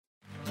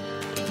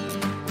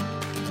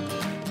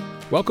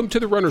Welcome to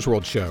the Runner's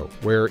World Show,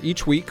 where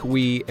each week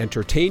we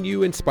entertain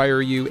you,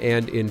 inspire you,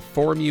 and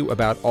inform you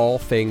about all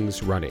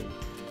things running.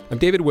 I'm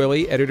David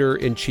Willey,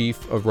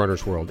 Editor-in-Chief of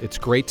Runner's World. It's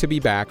great to be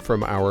back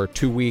from our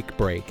 2-week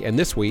break. And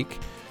this week,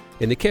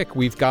 in the kick,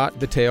 we've got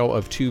the tale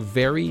of two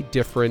very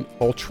different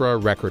ultra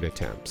record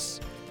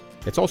attempts.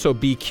 It's also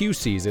BQ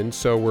season,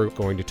 so we're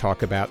going to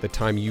talk about the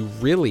time you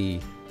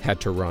really had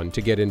to run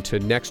to get into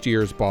next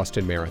year's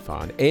Boston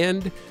Marathon.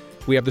 And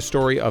we have the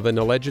story of an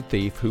alleged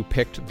thief who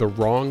picked the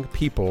wrong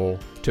people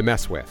to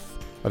mess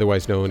with,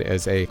 otherwise known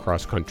as a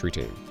cross-country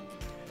team.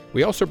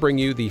 We also bring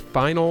you the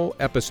final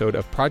episode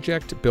of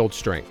Project Build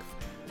Strength,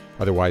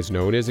 otherwise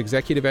known as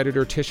Executive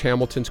Editor Tish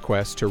Hamilton's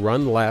quest to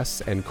run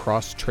less and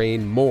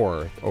cross-train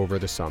more over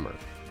the summer.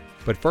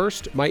 But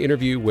first, my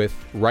interview with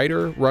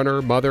writer,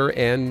 runner, mother,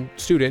 and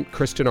student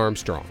Kristen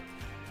Armstrong.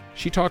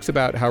 She talks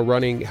about how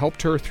running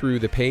helped her through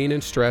the pain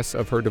and stress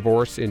of her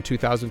divorce in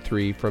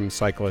 2003 from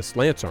cyclist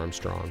Lance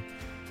Armstrong.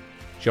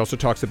 She also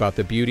talks about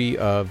the beauty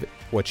of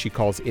what she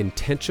calls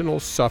intentional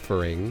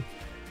suffering,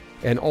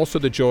 and also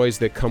the joys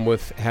that come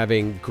with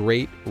having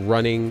great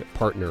running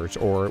partners,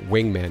 or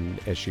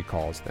wingmen, as she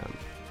calls them.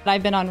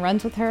 I've been on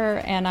runs with her,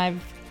 and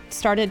I've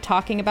started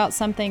talking about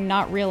something,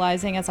 not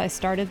realizing as I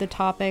started the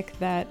topic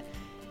that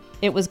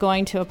it was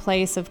going to a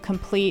place of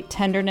complete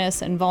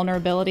tenderness and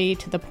vulnerability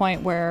to the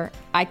point where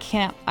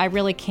I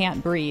really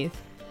can't breathe.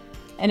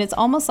 And it's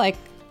almost like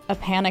a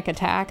panic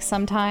attack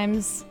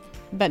sometimes,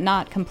 but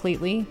not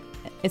completely.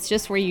 It's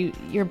just where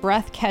your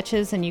breath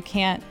catches and you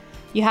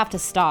have to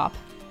stop.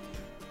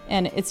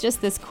 And it's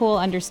just this cool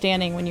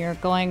understanding when you're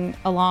going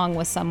along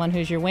with someone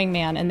who's your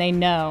wingman and they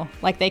know,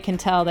 like they can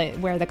tell that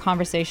where the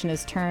conversation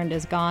has turned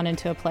has gone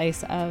into a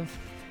place of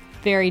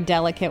very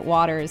delicate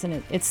waters.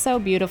 And it's so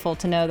beautiful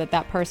to know that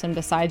that person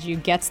beside you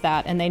gets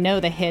that, and they know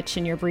the hitch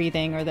in your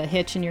breathing or the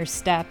hitch in your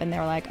step, and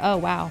they're like, oh,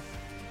 wow,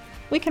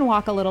 we can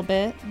walk a little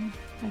bit.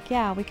 Like,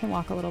 yeah, we can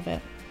walk a little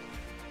bit.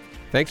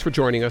 Thanks for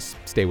joining us.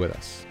 Stay with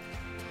us.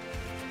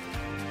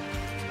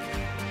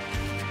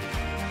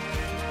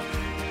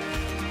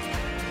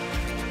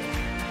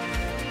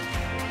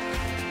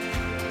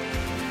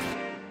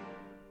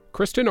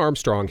 Kristen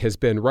Armstrong has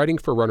been writing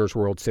for Runner's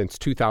World since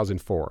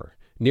 2004,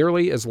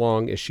 nearly as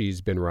long as she's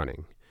been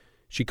running.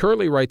 She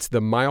currently writes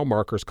the Mile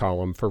Markers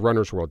column for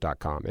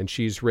runnersworld.com, and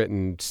she's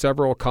written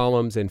several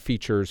columns and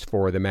features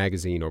for the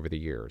magazine over the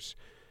years.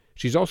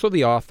 She's also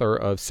the author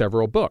of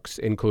several books,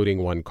 including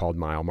one called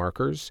Mile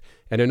Markers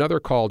and another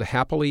called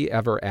Happily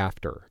Ever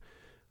After,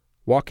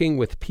 Walking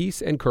with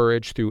Peace and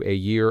Courage Through a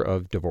Year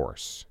of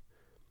Divorce.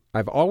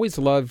 I've always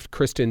loved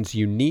Kristen's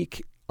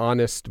unique,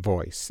 honest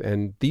voice,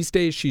 and these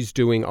days she's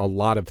doing a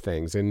lot of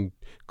things,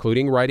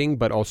 including writing,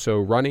 but also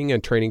running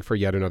and training for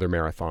yet another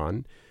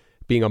marathon,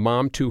 being a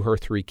mom to her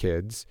 3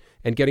 kids,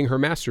 and getting her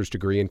master's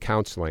degree in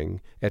counseling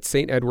at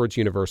St. Edward's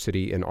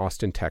University in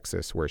Austin,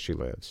 Texas, where she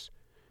lives.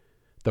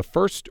 The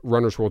first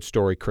Runner's World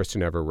story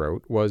Kristen ever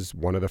wrote was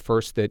one of the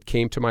first that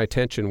came to my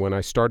attention when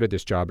I started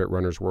this job at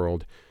Runner's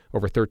World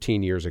over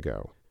 13 years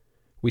ago.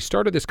 We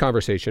started this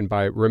conversation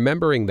by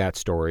remembering that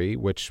story,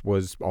 which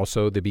was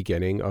also the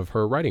beginning of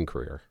her writing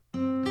career.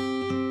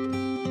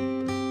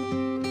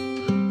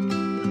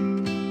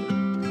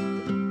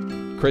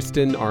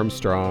 Kristen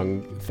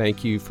Armstrong,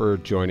 thank you for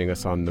joining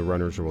us on the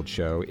Runner's World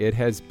Show. It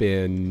has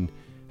been,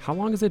 how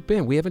long has it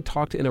been? We haven't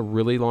talked in a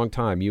really long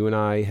time. You and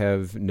I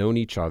have known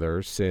each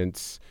other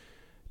since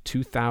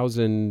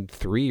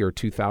 2003 or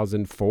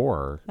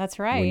 2004. That's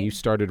right. When you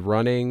started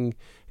running,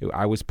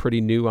 I was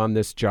pretty new on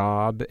this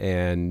job,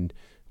 and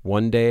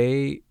one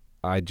day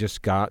I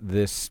just got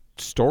this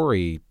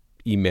story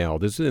email.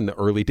 This is in the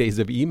early days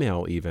of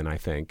email even, I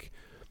think.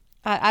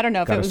 I don't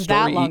know if it was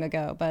that long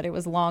ago, but it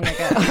was long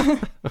ago.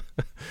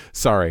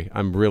 Sorry,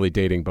 I'm really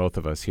dating both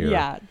of us here.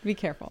 Yeah, be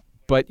careful.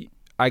 But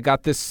I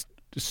got this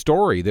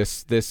story,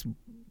 this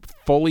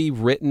fully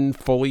written,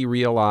 fully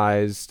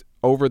realized,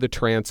 over the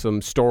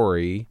transom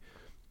story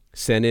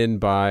sent in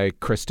by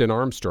Kristen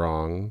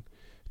Armstrong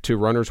to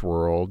Runner's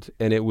World,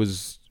 and it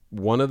was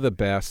one of the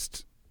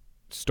best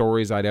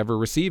stories I'd ever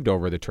received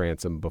over the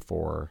transom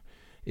before.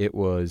 It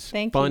was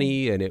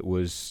funny, and it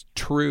was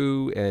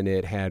true, and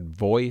it had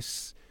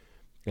voice,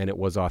 and it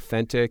was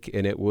authentic,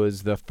 and it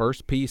was the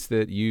first piece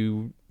that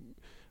you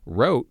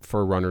wrote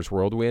for Runner's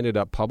World. We ended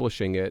up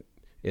publishing it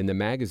in the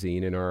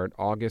magazine in our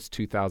August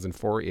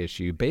 2004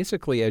 issue,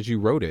 basically as you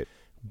wrote it.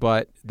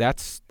 But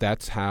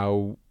that's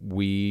how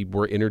we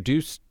were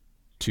introduced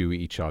to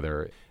each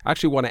other. I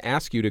actually want to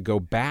ask you to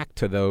go back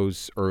to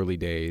those early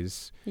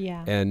days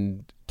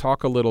and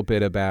talk a little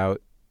bit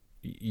about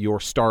your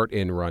start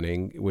in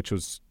running, which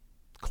was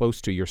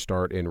close to your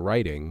start in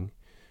writing,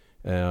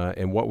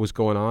 and what was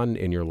going on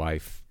in your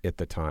life at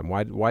the time.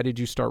 Why did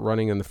you start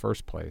running in the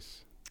first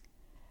place?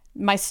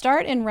 My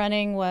start in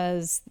running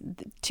was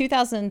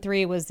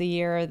 2003 was the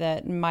year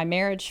that my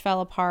marriage fell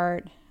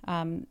apart.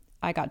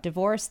 I got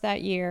divorced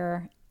that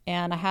year,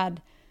 and I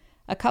had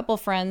a couple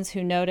friends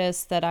who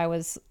noticed that I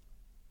was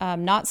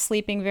not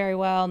sleeping very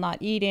well, not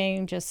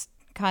eating, just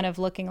kind of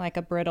looking like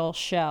a brittle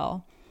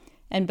shell.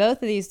 And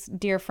both of these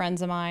dear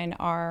friends of mine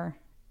are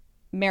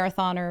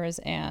marathoners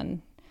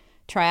and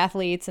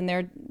triathletes, and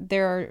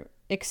they're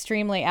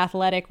extremely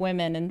athletic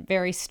women and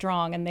very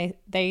strong, and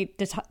they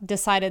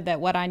decided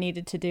that what I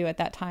needed to do at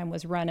that time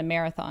was run a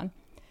marathon,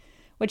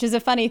 which is a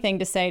funny thing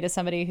to say to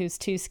somebody who's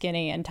too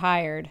skinny and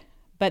tired,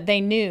 but they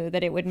knew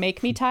that it would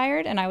make me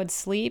tired and I would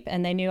sleep,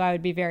 and they knew I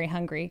would be very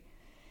hungry,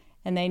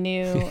 and they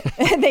knew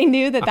they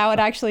knew that would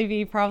actually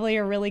be probably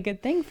a really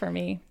good thing for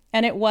me.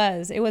 And it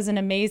was an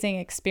amazing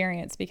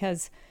experience,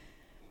 because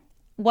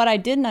what I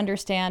didn't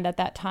understand at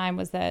that time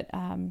was that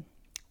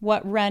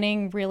what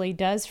running really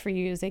does for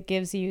you is it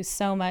gives you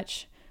so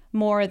much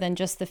more than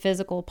just the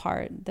physical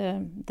part,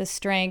 the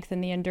strength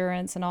and the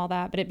endurance and all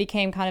that. But it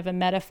became kind of a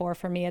metaphor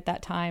for me at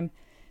that time,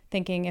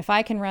 thinking if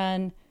I can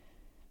run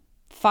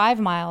 5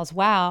 miles,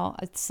 wow,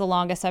 it's the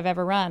longest I've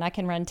ever run. I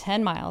can run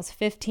 10 miles,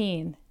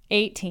 15,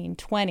 18,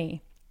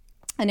 20.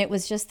 And it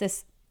was just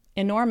this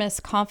enormous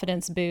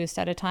confidence boost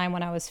at a time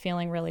when I was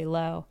feeling really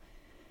low.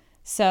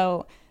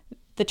 So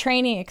the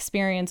training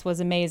experience was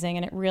amazing,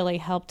 and it really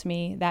helped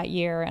me that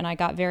year. And I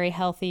got very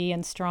healthy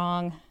and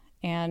strong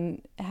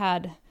and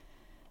had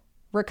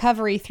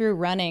recovery through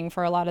running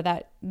for a lot of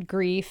that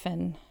grief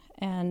and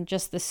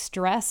just the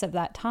stress of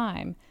that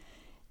time.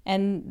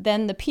 And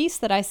then the piece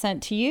that I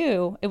sent to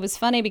you, it was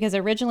funny because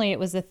originally it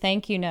was a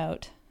thank you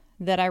note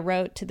that I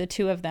wrote to the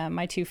two of them,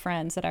 my two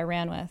friends that I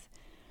ran with.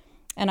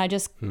 And I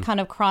just kind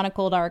of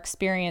chronicled our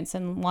experience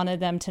and wanted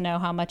them to know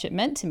how much it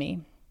meant to me.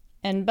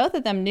 And both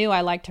of them knew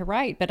I liked to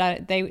write,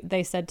 but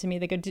they said to me,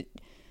 they go,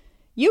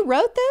 "You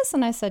wrote this?"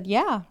 And I said,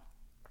 "Yeah."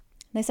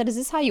 They said, "Is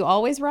this how you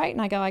always write?"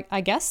 And I go,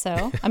 I guess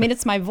so. I mean,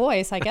 it's my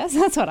voice. I guess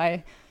that's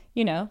what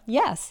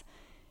yes.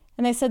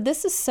 And they said,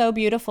 "This is so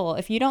beautiful.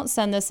 If you don't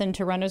send this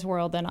into Runner's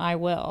World, then I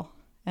will."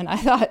 And I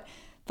thought,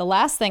 the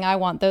last thing I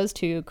want those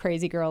two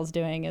crazy girls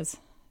doing is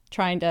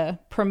trying to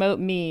promote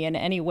me in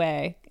any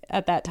way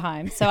at that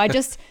time. So I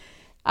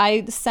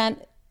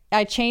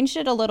changed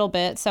it a little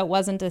bit so it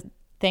wasn't a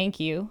thank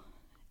you.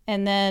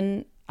 And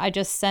then I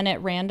just sent it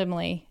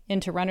randomly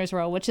into Runner's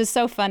World, which is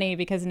so funny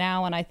because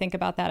now when I think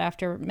about that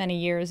after many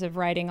years of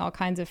writing all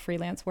kinds of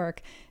freelance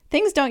work,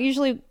 things don't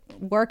usually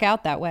work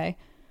out that way.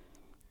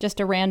 Just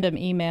a random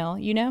email,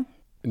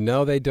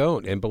 No, they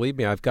don't. And believe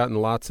me, I've gotten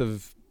lots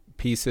of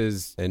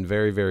pieces, and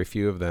very, very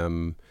few of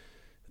them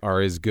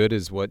are as good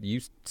as what you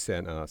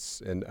sent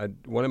us. And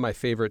one of my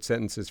favorite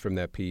sentences from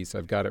that piece,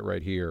 I've got it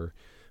right here,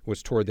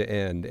 was toward the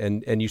end.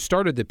 And you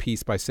started the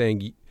piece by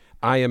saying,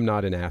 "I am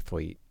not an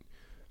athlete."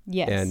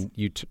 Yes. And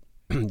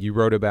you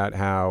wrote about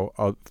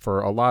how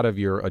for a lot of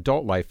your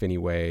adult life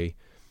anyway,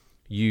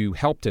 you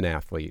helped an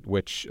athlete,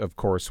 which of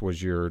course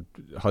was your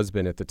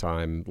husband at the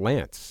time,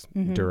 Lance,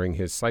 during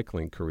his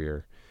cycling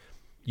career.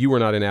 You were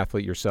not an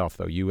athlete yourself,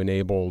 though. You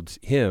enabled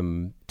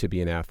him to be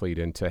an athlete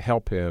and to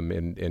help him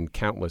in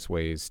countless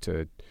ways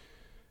to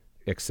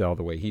excel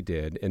the way he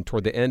did. And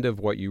toward the end of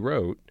what you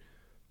wrote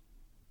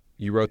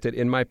that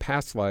in my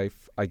past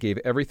life, I gave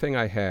everything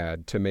I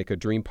had to make a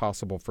dream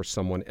possible for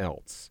someone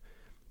else.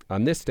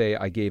 On this day,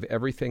 I gave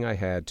everything I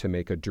had to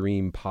make a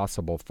dream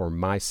possible for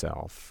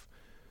myself.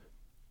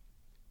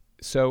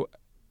 So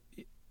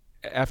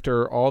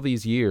after all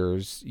these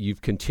years,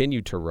 you've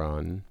continued to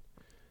run,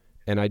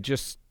 and I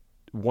just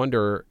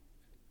wonder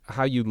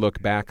how you look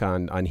back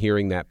on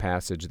hearing that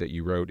passage that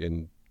you wrote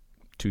in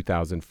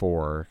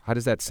 2004. How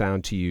does that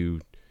sound to you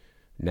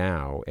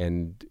now?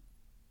 And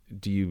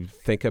do you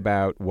think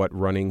about what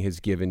running has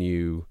given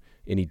you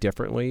any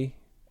differently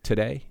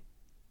today?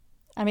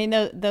 I mean,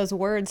 those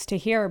words, to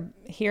hear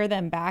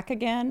them back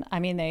again, I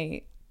mean,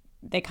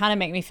 they kind of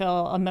make me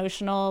feel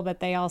emotional, but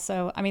they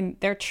also, I mean,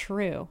 they're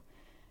true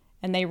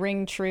and they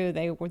ring true.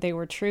 They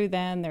were true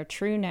then, they're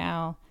true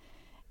now.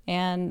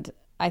 And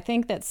I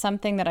think that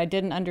something that I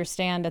didn't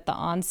understand at the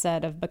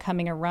onset of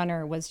becoming a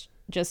runner was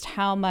just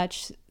how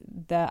much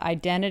the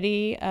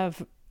identity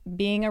of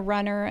being a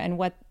runner and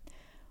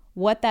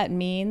what that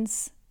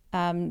means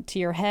to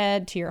your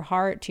head, to your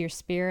heart, to your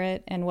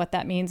spirit, and what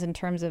that means in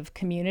terms of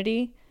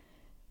community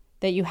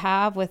that you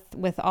have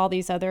with all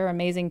these other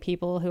amazing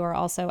people who are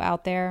also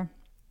out there.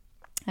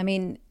 I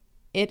mean,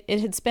 it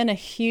has been a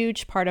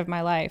huge part of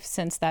my life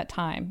since that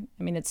time.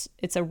 I mean,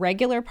 it's a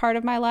regular part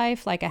of my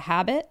life, like a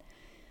habit,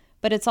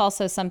 but it's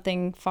also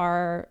something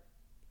far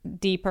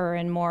deeper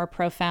and more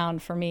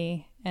profound for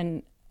me.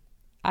 And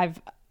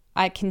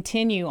I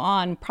continue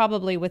on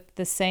probably with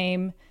the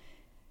same,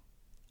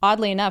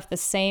 oddly enough, the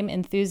same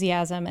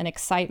enthusiasm and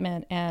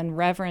excitement and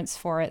reverence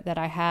for it that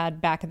I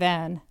had back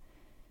then.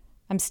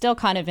 I'm still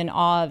kind of in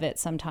awe of it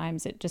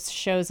sometimes. It just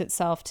shows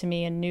itself to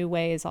me in new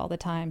ways all the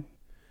time.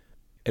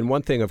 And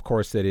one thing, of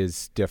course, that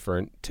is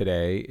different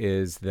today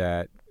is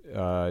that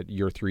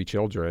your 3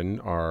 children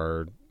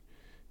are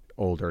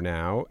older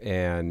now,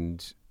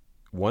 and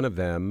one of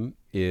them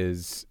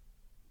is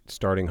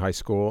starting high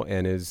school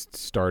and is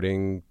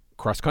starting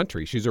cross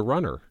country. She's a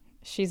runner.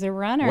 She's a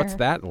runner. What's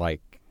that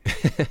like?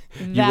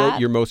 You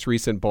wrote your most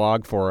recent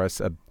blog for us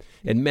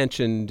and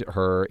mentioned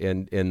her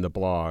in the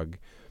blog,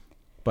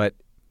 but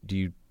do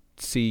you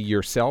see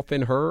yourself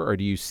in her, or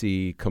do you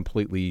see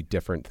completely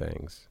different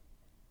things?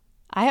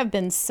 I have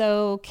been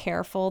so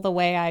careful the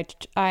way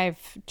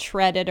I've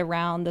treaded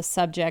around the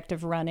subject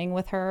of running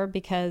with her,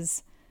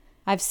 because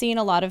I've seen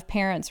a lot of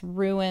parents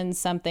ruin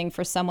something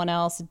for someone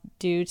else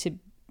due to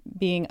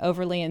being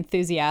overly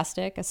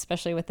enthusiastic,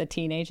 especially with a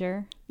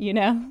teenager,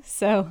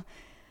 So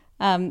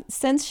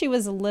since she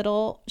was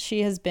little,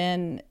 she has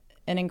been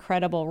an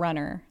incredible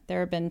runner. There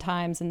have been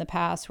times in the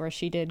past where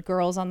she did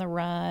Girls on the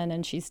Run,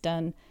 and she's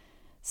done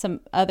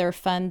some other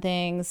fun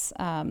things,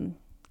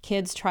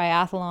 kids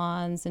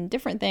triathlons and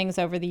different things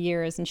over the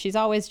years. And she's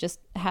always just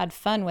had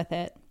fun with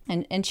it.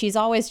 And she's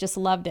always just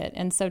loved it.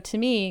 And so to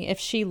me, if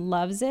she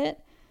loves it,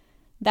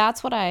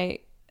 that's what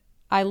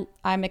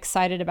I'm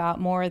excited about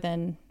more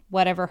than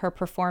whatever her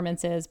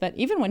performance is. But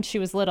even when she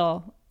was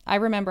little, I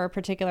remember a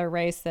particular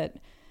race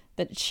that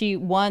she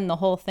won the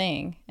whole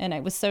thing. And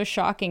it was so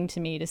shocking to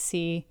me to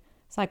see.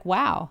 It's like,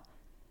 wow,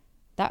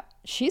 that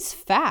she's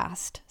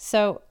fast.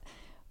 So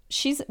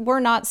we're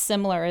not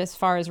similar as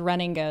far as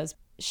running goes.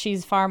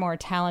 She's far more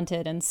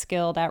talented and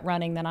skilled at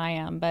running than I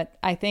am. But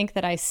I think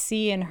that I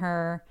see in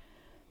her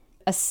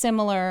a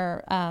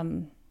similar,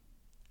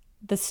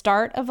 the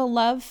start of a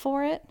love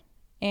for it.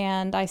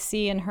 And I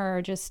see in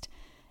her just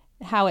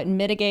how it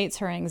mitigates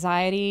her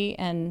anxiety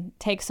and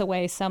takes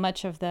away so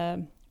much of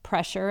the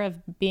pressure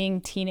of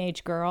being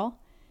teenage girl,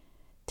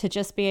 to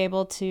just be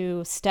able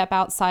to step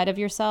outside of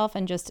yourself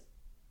and just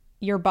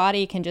your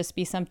body can just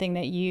be something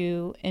that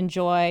you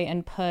enjoy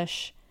and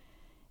push.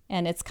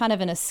 And it's kind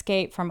of an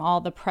escape from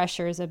all the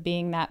pressures of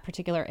being that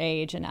particular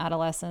age and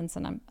adolescence.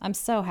 And I'm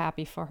so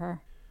happy for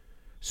her.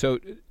 So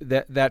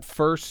that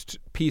first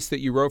piece that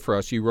you wrote for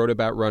us, you wrote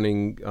about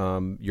running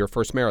your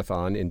first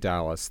marathon in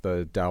Dallas,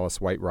 the Dallas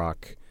White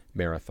Rock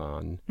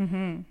Marathon.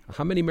 Mm-hmm.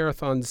 How many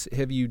marathons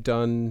have you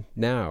done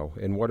now,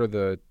 and what are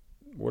the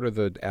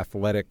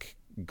athletic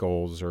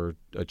goals or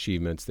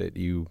achievements that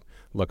you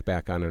look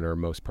back on and are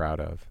most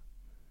proud of?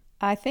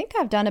 I think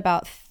I've done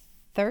about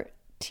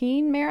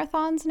 13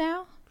 marathons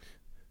now.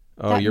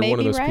 Oh, you're one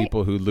of those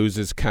people who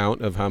loses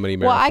count of how many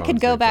marathons. Well, I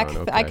could go back.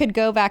 Okay. I could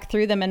go back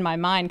through them in my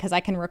mind because I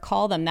can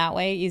recall them that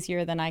way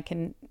easier than I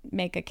can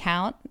make a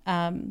count.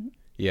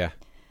 Yeah.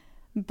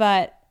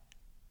 But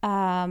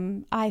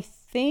I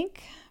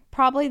think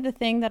probably the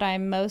thing that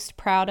I'm most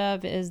proud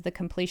of is the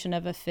completion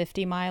of a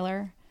 50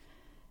 miler.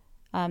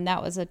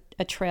 That was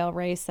a trail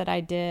race that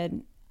I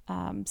did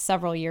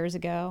several years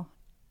ago,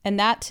 and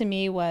that to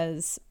me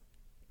was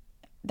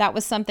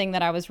something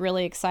that I was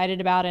really excited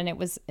about, and it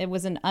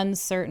was an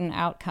uncertain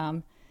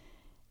outcome.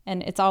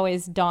 And it's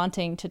always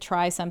daunting to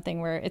try something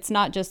where it's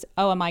not just,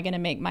 oh, am I going to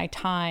make my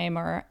time,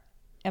 or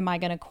am I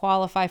going to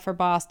qualify for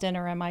Boston,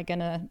 or am I going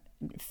to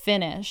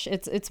finish?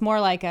 It's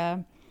more like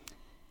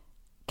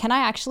can I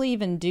actually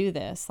even do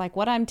this? Like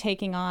what I'm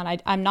taking on,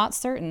 I'm not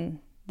certain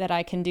that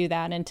I can do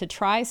that. And to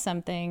try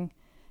something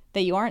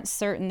that you aren't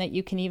certain that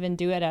you can even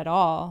do it at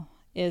all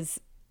is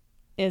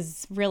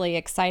really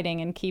exciting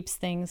and keeps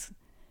things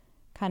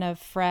kind of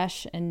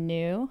fresh and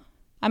new.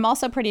 I'm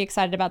also pretty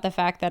excited about the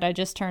fact that I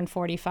just turned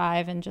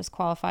 45 and just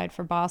qualified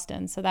for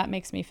Boston. So that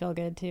makes me feel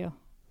good too.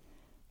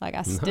 Like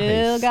I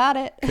still got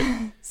it,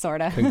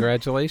 sort of.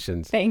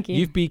 Congratulations. Thank you.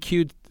 You've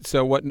BQ'd,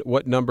 so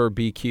what number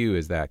BQ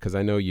is that? Because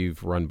I know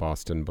you've run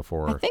Boston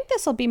before. I think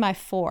this will be my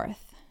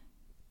 4th.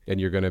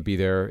 And you're going to be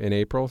there in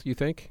April, you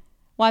think?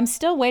 Well, I'm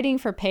still waiting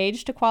for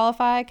Paige to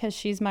qualify because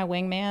she's my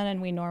wingman and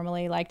we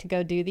normally like to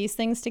go do these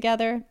things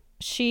together.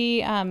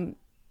 She,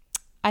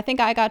 I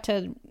think I got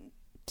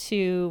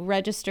to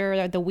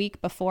register the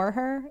week before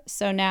her.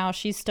 So now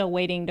she's still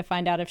waiting to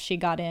find out if she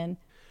got in.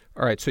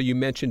 All right. So you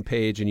mentioned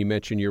Paige and you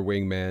mentioned your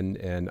wingmen,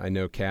 and I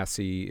know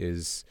Cassie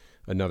is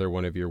another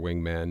one of your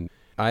wingmen.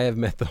 I have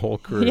met the whole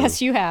crew.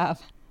 Yes, you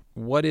have.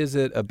 What is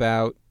it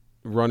about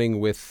running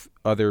with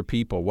other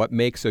people? What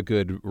makes a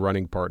good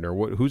running partner?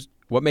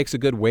 What makes a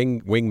good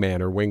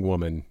wingman or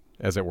wingwoman,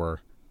 as it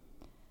were?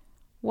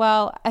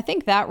 Well, I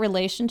think that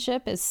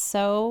relationship is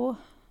so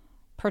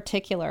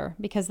particular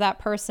because that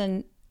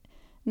person,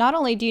 not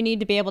only do you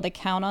need to be able to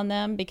count on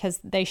them because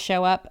they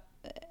show up,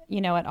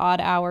 at odd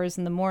hours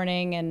in the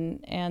morning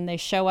and they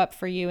show up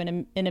for you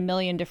in a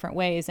million different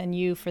ways and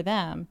you for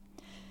them.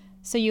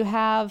 So you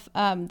have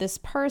this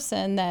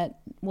person that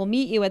will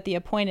meet you at the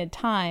appointed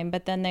time,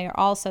 but then they are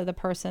also the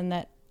person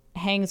that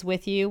hangs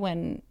with you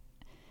when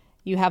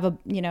you have a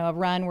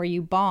run where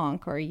you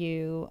bonk or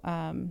you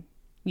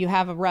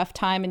have a rough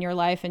time in your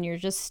life and you're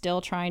just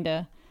still trying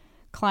to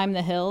climb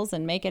the hills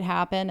and make it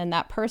happen. And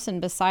that person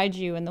beside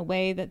you and the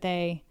way that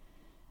they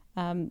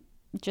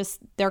just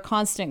their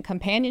constant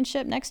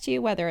companionship next to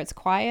you, whether it's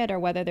quiet or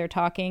whether they're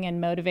talking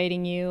and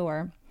motivating you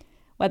or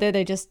whether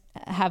they just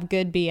have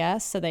good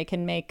BS so they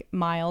can make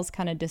miles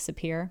kind of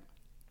disappear,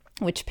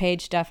 which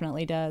Paige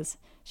definitely does.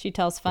 She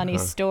tells funny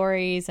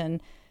stories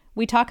and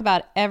we talk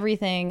about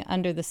everything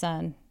under the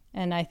sun.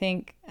 And I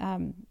think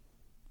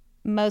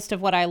most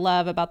of what I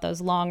love about those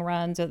long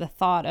runs or the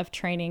thought of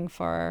training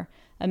for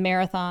a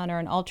marathon or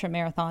an ultra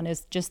marathon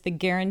is just the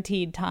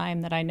guaranteed time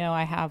that I know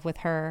I have with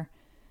her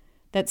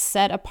that's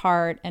set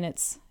apart, and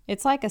it's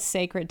like a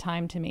sacred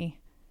time to me.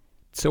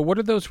 So what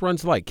are those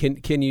runs like?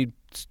 Can you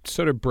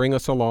sort of bring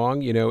us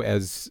along,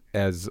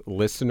 as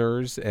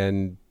listeners,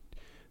 and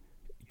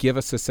give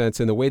us a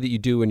sense in the way that you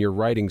do in your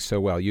writing so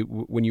well.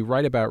 When you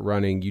write about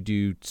running, you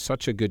do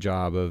such a good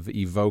job of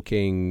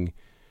evoking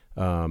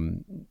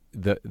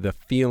the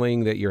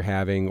feeling that you're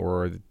having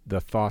or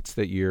the thoughts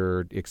that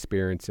you're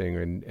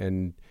experiencing.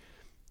 And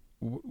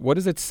what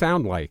does it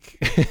sound like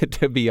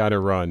to be on a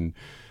run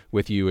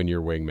with you and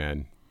your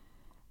wingman?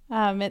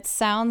 It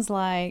sounds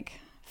like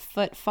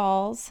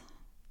footfalls,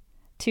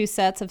 2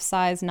 sets of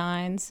size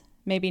 9s,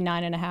 maybe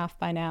 9.5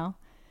 by now.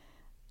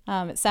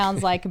 It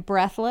sounds like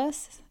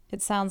breathless.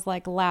 It sounds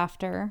like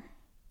laughter,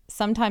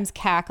 sometimes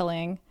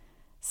cackling,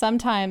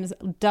 sometimes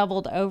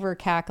doubled over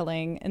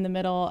cackling in the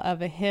middle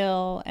of a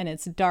hill, and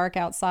it's dark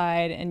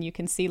outside and you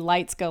can see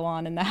lights go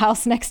on in the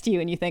house next to you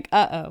and you think,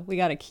 uh-oh, we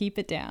got to keep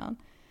it down.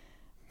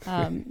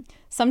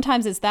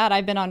 Sometimes it's that.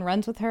 I've been on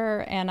runs with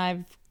her and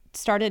I've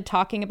started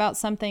talking about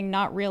something,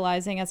 not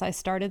realizing as I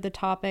started the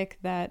topic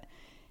that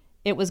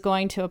it was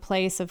going to a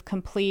place of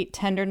complete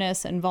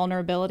tenderness and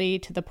vulnerability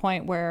to the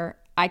point where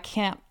I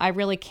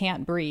really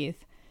can't breathe.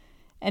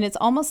 And it's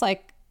almost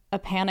like a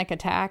panic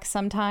attack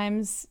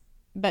sometimes,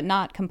 but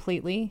not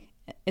completely.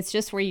 It's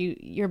just where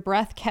your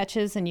breath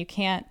catches and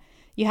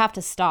you have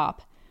to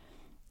stop.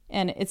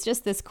 And it's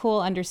just this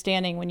cool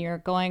understanding when you're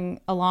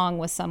going along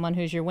with someone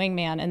who's your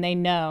wingman and they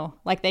know,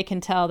 like they can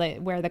tell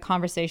that where the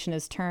conversation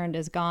is turned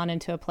has gone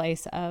into a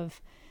place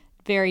of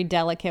very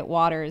delicate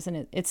waters.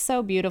 And it's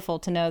so beautiful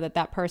to know that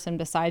that person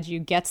beside you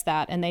gets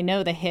that and they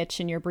know the hitch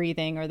in your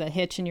breathing or the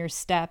hitch in your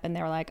step. And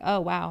they're like, oh,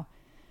 wow,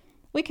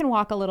 we can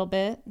walk a little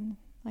bit.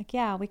 Like,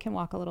 yeah, we can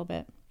walk a little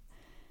bit.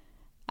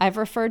 I've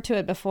referred to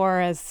it before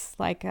as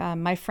like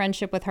my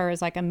friendship with her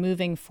is like a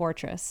moving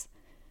fortress.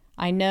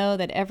 I know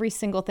that every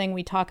single thing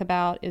we talk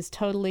about is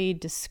totally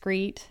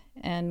discreet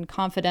and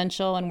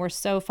confidential, and we're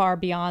so far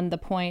beyond the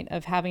point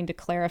of having to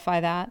clarify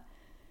that.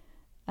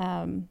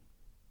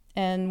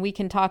 And we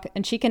can talk,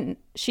 and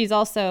she's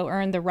also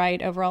earned the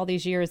right over all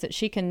these years that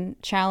she can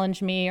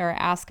challenge me or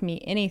ask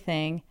me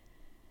anything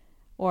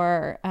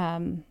or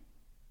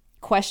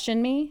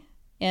question me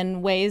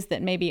in ways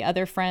that maybe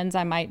other friends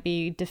I might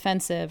be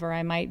defensive or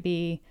I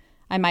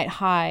might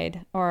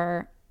hide,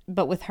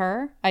 but with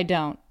her, I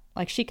don't.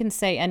 Like she can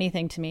say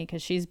anything to me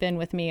because she's been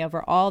with me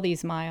over all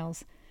these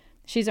miles.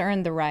 She's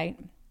earned the right.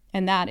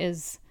 And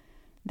that's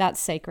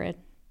sacred.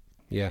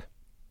 Yeah.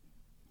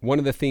 One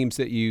of the themes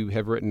that you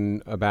have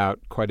written about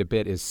quite a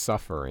bit is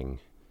suffering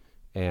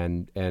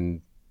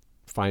and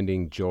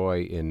finding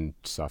joy in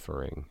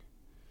suffering.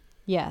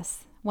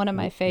 Yes. One of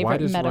my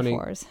favorite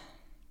metaphors.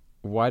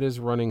 Why does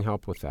running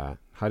help with that?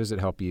 How does it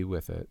help you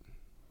with it?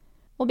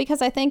 Well,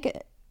 because I think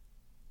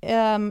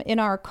in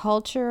our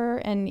culture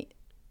and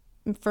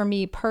for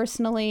me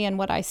personally and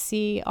what I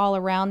see all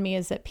around me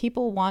is that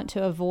people want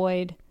to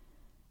avoid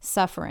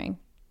suffering.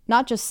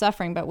 Not just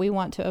suffering, but we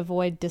want to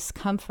avoid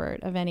discomfort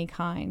of any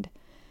kind.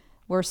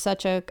 We're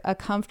such a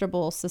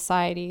comfortable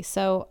society.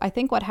 So I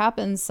think what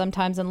happens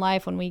sometimes in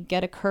life when we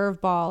get a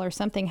curveball or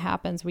something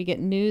happens, we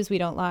get news we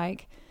don't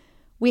like,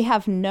 we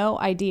have no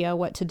idea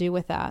what to do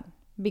with that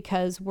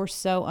because we're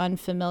so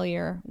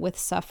unfamiliar with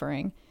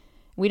suffering.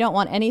 We don't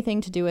want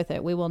anything to do with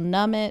it. We will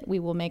numb it. We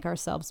will make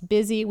ourselves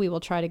busy. We will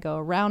try to go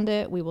around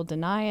it. We will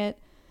deny it.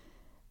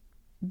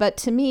 But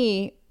to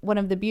me, one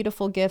of the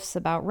beautiful gifts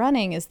about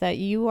running is that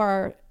you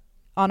are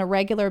on a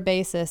regular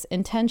basis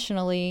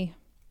intentionally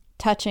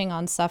touching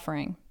on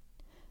suffering,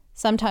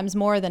 sometimes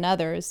more than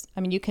others.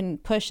 I mean, you can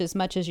push as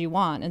much as you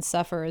want and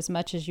suffer as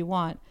much as you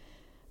want,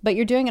 but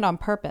you're doing it on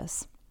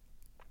purpose.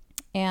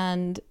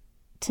 And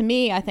to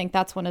me, I think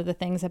that's one of the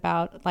things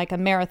about like a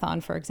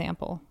marathon, for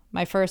example.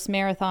 My first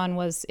marathon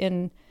was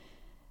in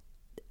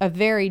a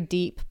very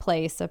deep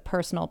place of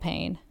personal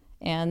pain.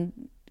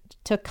 And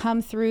to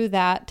come through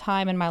that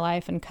time in my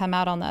life and come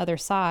out on the other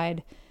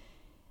side,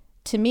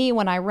 to me,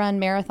 when I run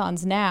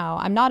marathons now,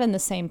 I'm not in the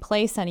same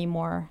place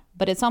anymore,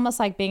 but it's almost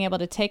like being able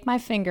to take my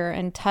finger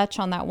and touch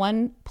on that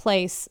one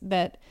place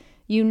that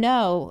you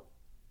know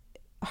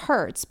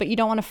hurts, but you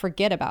don't want to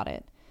forget about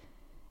it.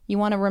 You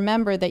want to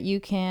remember that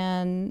you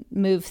can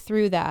move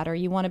through that, or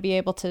you want to be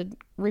able to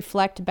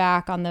reflect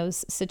back on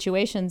those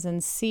situations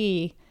and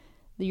see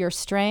your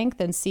strength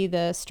and see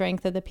the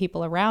strength of the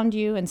people around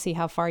you and see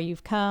how far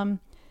you've come.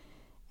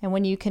 And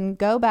when you can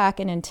go back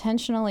and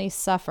intentionally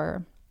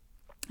suffer,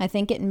 I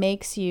think it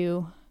makes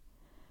you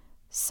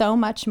so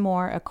much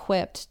more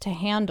equipped to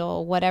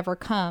handle whatever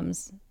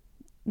comes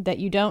that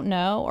you don't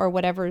know or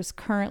whatever is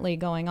currently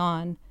going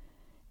on.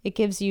 It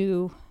gives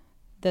you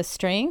the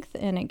strength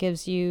and it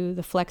gives you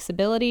the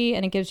flexibility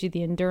and it gives you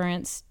the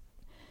endurance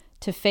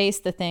to face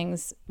the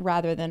things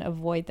rather than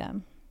avoid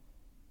them.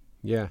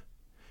 Yeah.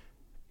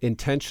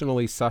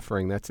 Intentionally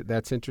suffering.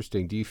 That's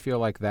interesting. Do you feel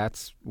like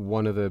that's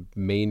one of the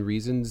main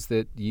reasons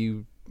that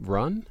you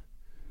run?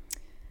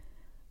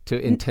 To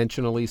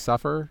intentionally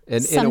suffer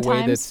in a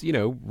way that's,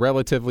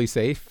 relatively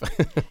safe?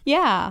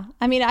 Yeah.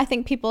 I mean, I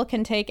think people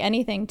can take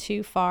anything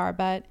too far,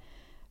 but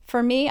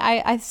for me,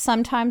 I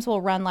sometimes will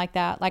run like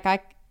that. Like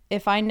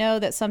if I know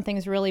that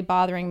something's really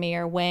bothering me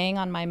or weighing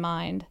on my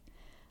mind,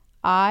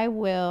 I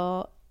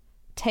will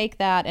take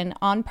that, and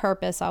on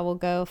purpose, I will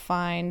go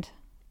find,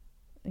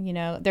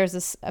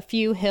 there's a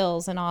few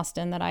hills in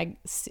Austin that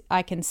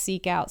I can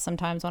seek out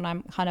sometimes when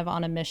I'm kind of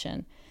on a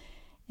mission.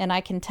 And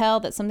I can tell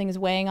that something is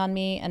weighing on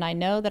me, and I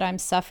know that I'm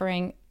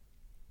suffering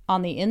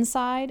on the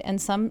inside.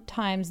 And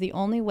sometimes the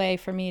only way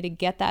for me to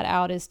get that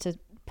out is to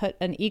put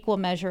an equal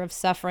measure of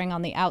suffering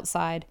on the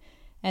outside.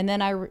 And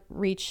then I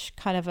reach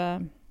kind of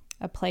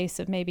a place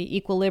of maybe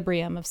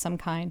equilibrium of some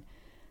kind.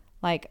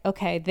 Like,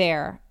 okay,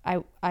 there,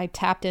 I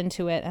tapped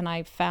into it and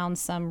I found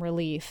some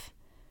relief.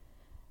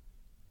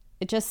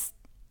 It's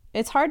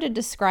hard to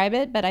describe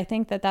it, but I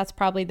think that that's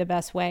probably the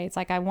best way. It's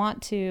like I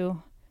want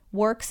to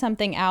work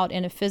something out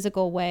in a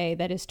physical way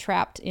that is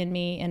trapped in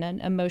me in an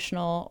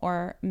emotional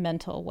or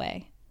mental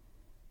way.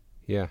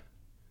 Yeah.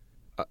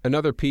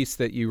 Another piece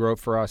that you wrote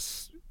for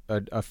us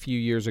a few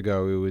years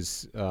ago, it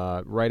was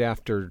right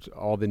after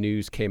all the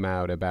news came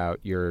out about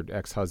your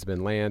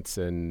ex-husband Lance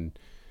and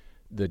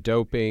the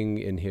doping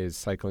in his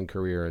cycling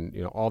career, and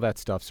all that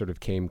stuff sort of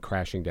came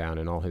crashing down,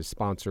 and all his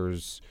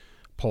sponsors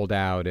pulled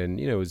out, and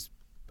it was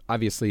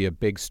obviously a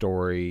big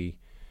story.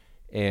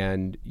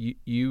 And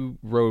you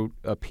wrote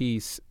a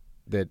piece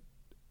that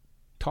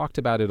talked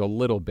about it a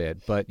little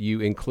bit, but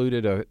you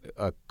included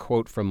a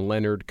quote from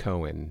Leonard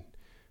Cohen.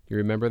 You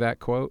remember that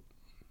quote?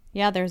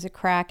 Yeah, there's a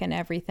crack in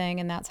everything,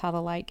 and that's how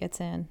the light gets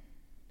in.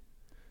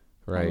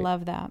 Right. I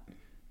love that.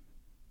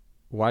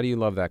 Why do you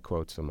love that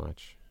quote so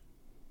much?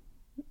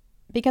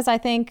 Because I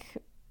think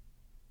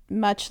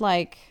much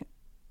like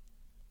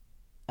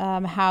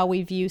how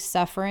we view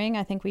suffering,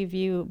 I think we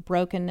view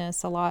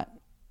brokenness a lot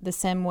the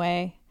same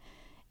way.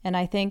 And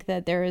I think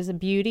that there is a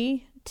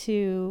beauty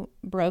to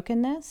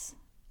brokenness,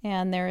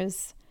 and there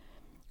is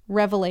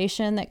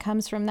revelation that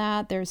comes from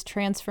that. There's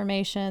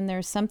transformation.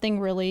 There's something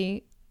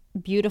really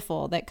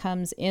beautiful that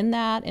comes in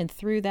that and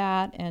through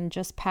that and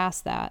just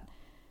past that.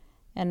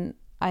 And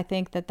I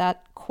think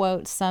that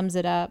quote sums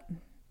it up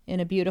in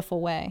a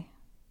beautiful way.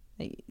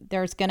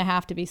 There's going to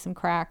have to be some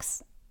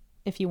cracks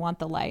if you want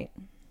the light.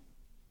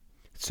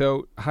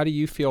 So how do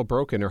you feel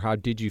broken, or how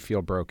did you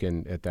feel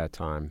broken at that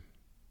time?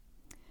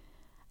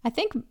 I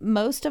think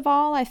most of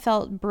all, I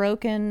felt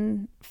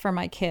broken for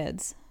my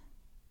kids,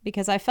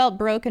 because I felt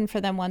broken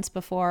for them once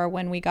before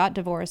when we got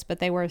divorced, but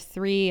they were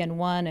 3 and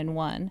 1 and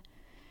 1.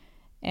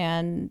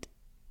 And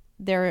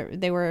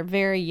they were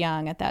very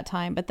young at that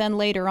time. But then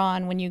later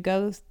on,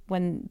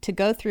 to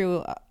go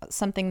through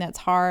something that's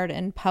hard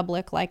and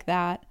public like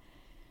that,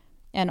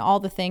 and all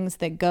the things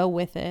that go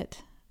with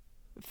it,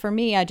 for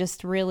me,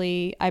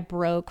 I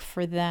broke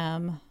for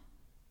them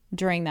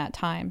during that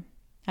time.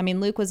 I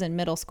mean, Luke was in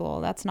middle school.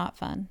 That's not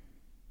fun.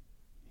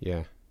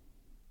 Yeah.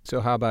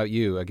 So how about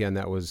you? Again,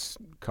 that was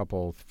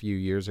a few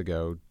years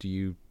ago. Do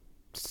you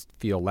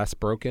feel less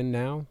broken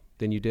now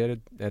than you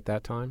did at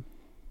that time?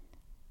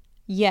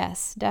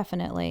 Yes,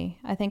 definitely.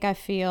 I think I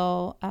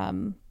feel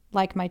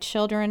like my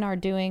children are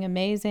doing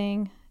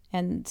amazing.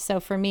 And so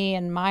for me,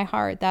 in my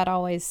heart, that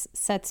always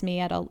sets me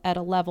at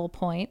a level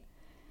point.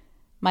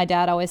 My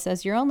dad always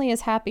says, you're only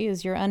as happy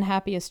as your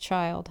unhappiest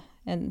child.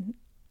 And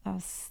I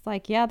was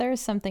like, yeah, there's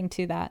something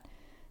to that.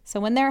 So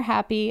when they're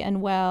happy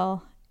and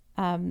well,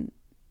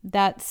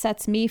 that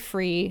sets me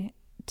free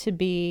to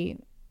be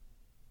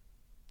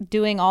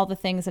doing all the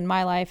things in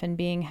my life and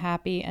being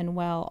happy and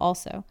well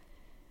also.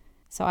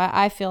 So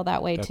I feel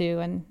that way too.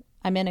 And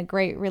I'm in a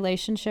great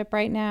relationship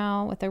right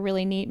now with a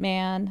really neat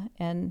man,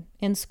 and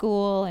in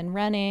school and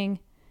running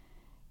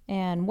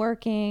and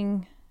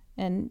working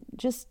and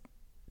just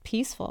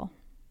peaceful.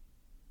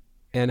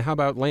 And how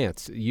about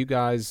Lance? You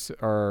guys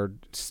are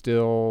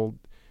still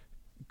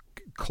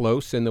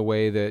close in the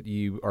way that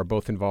you are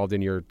both involved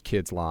in your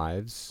kids'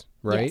 lives,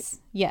 right?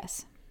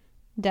 Yes,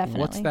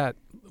 definitely.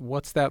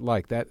 What's that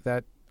like?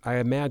 That I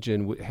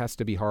imagine has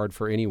to be hard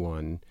for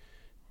anyone.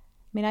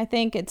 I mean, I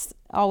think it's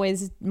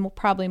always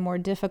probably more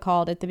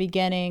difficult at the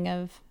beginning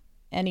of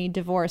any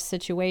divorce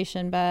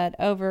situation, but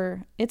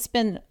it's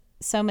been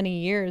so many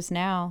years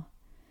now.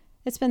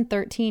 It's been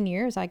 13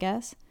 years, I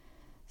guess.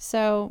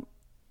 So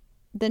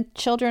the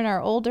children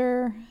are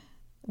older,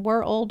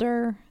 we're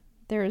older.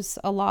 There's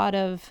a lot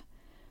of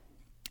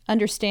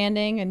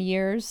understanding and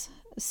years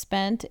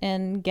spent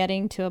in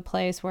getting to a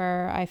place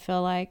where I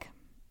feel like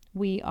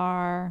we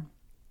are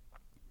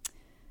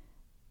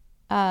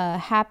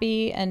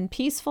happy and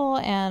peaceful,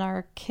 and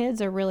our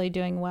kids are really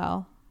doing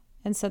well.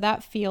 And so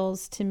that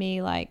feels to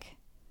me like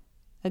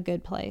a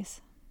good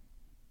place.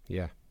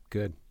 Yeah,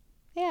 good.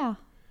 Yeah.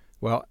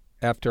 Well,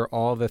 after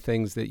all the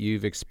things that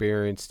you've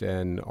experienced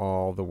and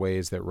all the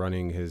ways that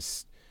running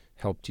has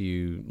helped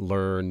you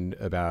learn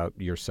about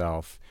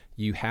yourself,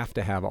 you have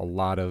to have a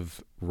lot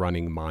of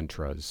running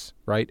mantras,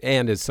 right?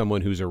 And as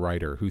someone who's a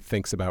writer who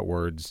thinks about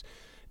words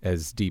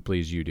as deeply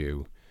as you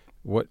do,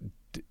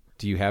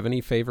 do you have any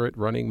favorite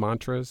running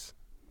mantras?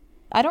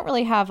 I don't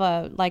really have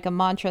a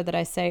mantra that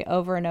I say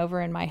over and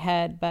over in my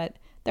head, but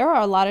there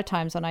are a lot of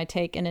times when I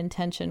take an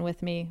intention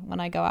with me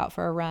when I go out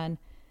for a run.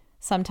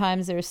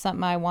 Sometimes there's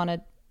something I want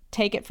to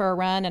take it for a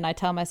run, and I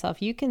tell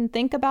myself, you can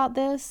think about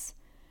this,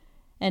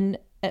 and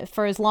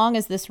for as long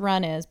as this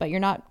run is, but you're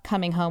not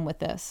coming home with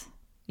this.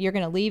 You're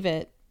going to leave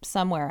it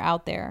somewhere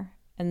out there.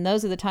 And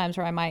those are the times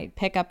where I might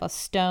pick up a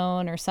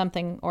stone or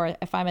something, or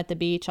if I'm at the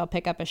beach, I'll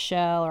pick up a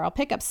shell, or I'll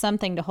pick up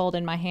something to hold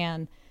in my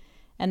hand.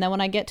 And then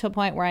when I get to a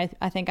point where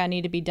I think I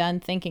need to be done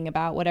thinking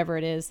about whatever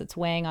it is that's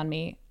weighing on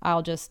me,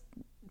 I'll just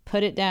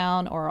put it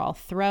down, or I'll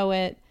throw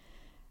it,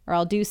 or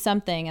I'll do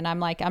something. And I'm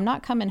like, I'm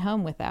not coming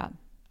home with that.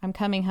 I'm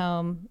coming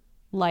home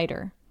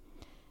lighter.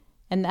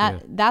 And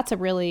that's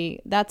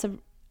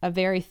a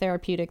very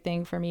therapeutic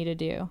thing for me to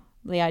do.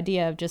 The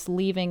idea of just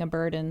leaving a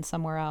burden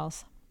somewhere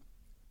else.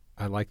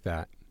 I like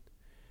that.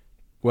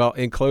 Well,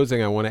 in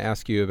closing, I want to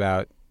ask you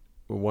about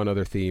one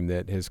other theme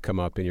that has come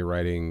up in your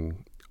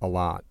writing a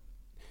lot,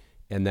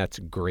 and that's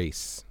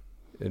grace.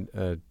 And,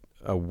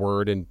 a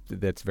word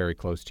that's very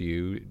close to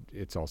you.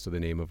 It's also the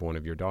name of one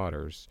of your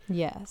daughters.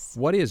 Yes.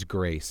 What is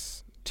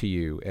grace to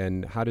you,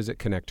 and how does it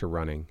connect to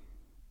running?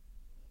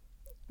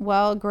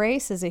 Well,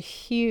 grace is a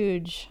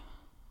huge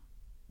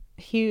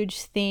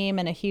theme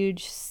and a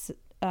huge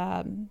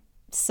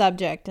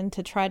subject, and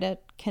to try to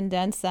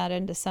condense that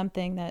into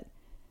something that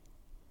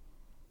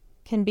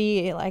can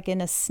be like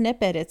in a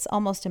snippet, it's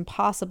almost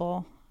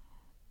impossible.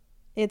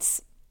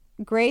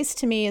 Grace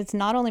to me is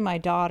not only my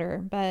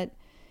daughter, but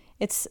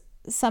it's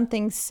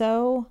something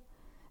so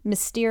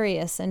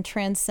mysterious and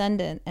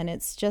transcendent, and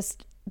it's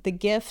just the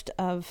gift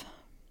of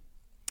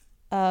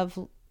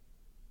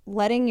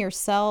letting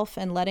yourself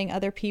and letting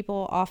other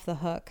people off the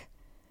hook,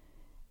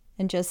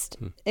 and just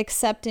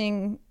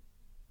accepting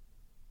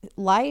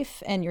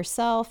life and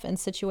yourself and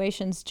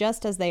situations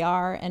just as they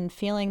are, and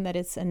feeling that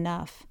it's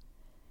enough.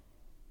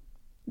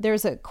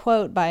 There's a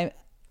quote by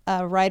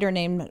a writer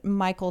named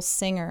Michael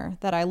Singer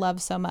that I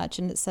love so much,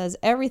 and it says,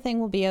 "Everything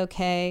will be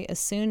okay as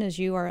soon as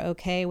you are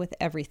okay with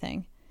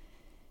everything."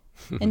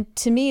 And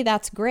to me,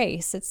 that's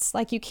grace. It's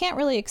like you can't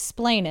really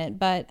explain it,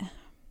 but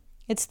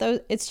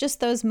it's just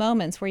those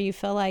moments where you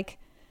feel like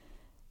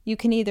you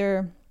can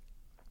either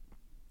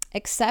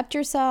accept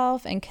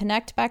yourself and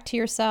connect back to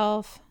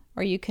yourself,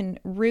 or you can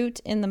root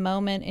in the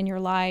moment in your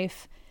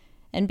life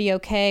and be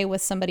okay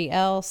with somebody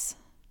else,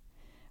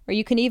 or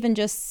you can even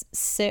just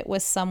sit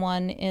with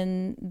someone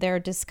in their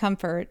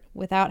discomfort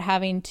without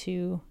having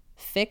to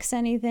fix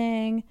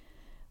anything,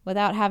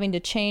 without having to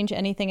change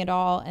anything at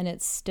all, and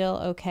it's still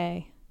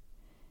okay.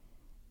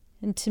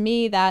 And to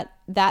me, that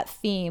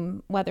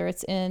theme, whether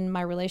it's in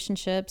my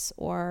relationships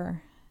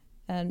or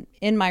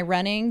in my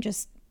running,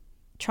 just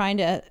trying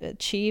to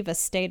achieve a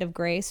state of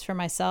grace for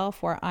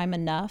myself where I'm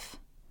enough,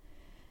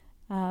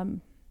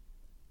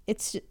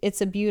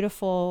 it's a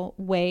beautiful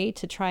way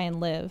to try and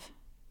live.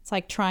 It's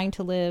like trying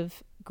to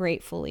live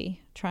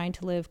gratefully, trying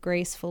to live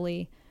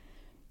gracefully.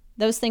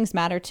 Those things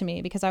matter to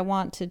me because I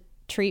want to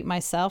treat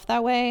myself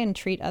that way and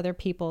treat other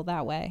people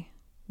that way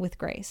with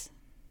grace.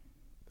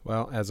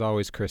 Well, as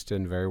always,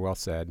 Kristen, very well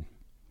said.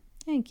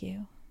 Thank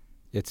you.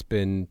 It's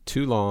been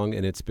too long,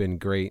 and it's been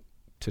great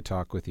to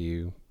talk with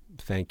you.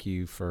 Thank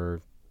you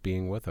for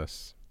being with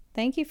us.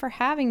 Thank you for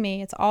having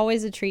me. It's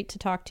always a treat to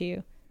talk to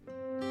you.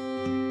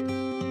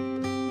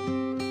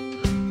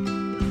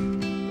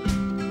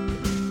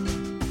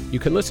 You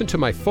can listen to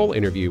my full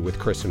interview with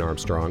Kristen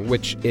Armstrong,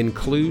 which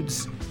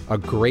includes a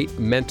great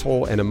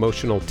mental and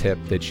emotional tip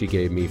that she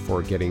gave me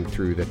for getting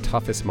through the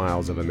toughest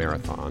miles of a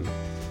marathon.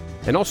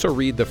 And also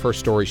read the first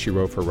story she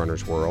wrote for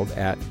Runner's World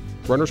at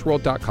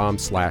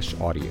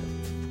runnersworld.com/audio.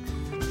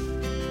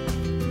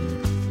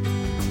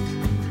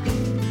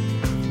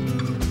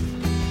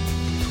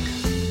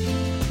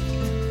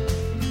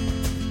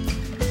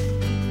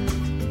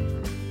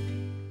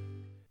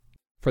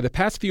 For the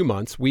past few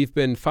months, we've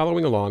been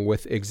following along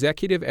with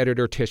executive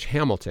editor Tish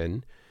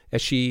Hamilton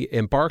as she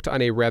embarked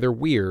on a rather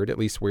weird, at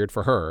least weird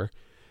for her,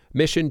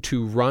 mission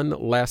to run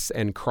less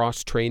and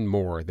cross-train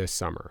more this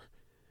summer.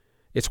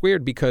 It's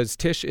weird because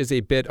Tish is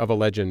a bit of a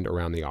legend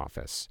around the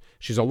office.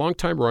 She's a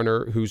longtime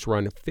runner who's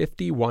run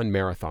 51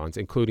 marathons,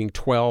 including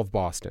 12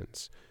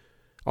 Bostons.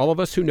 All of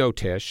us who know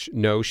Tish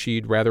know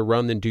she'd rather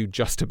run than do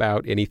just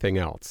about anything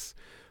else.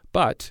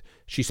 But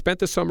she spent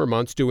the summer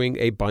months doing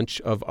a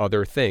bunch of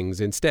other things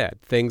instead.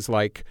 Things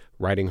like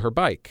riding her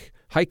bike,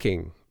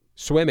 hiking,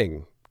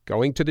 swimming,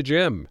 going to the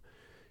gym.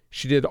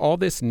 She did all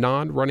this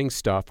non-running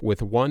stuff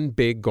with one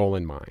big goal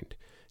in mind: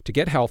 to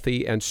get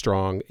healthy and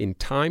strong in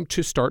time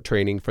to start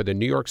training for the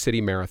New York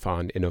City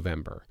Marathon in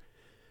November.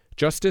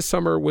 Just as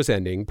summer was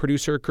ending,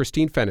 producer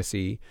Christine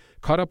Fennessy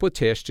caught up with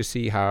Tish to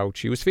see how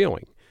she was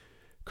feeling.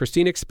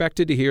 Christine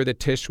expected to hear that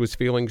Tish was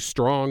feeling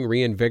strong,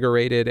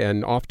 reinvigorated,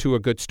 and off to a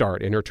good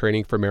start in her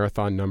training for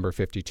marathon number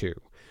 52.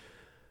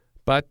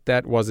 But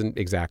that wasn't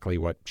exactly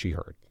what she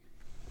heard.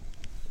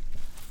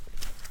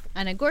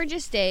 On a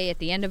gorgeous day at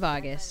the end of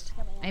August,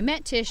 I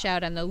met Tish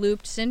out on the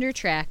looped cinder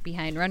track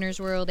behind Runner's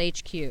World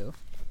HQ,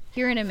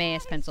 here in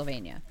Emmaus,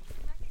 Pennsylvania.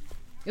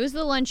 It was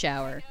the lunch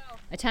hour,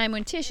 a time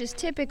when Tish is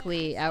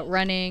typically out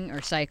running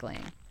or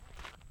cycling.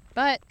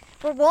 But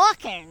we're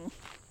walking,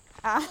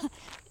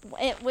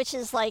 which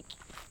is like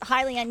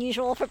highly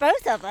unusual for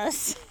both of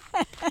us.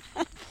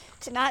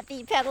 to not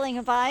be pedaling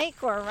a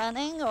bike or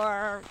running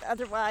or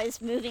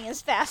otherwise moving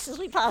as fast as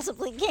we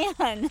possibly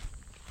can.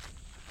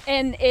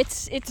 And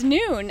it's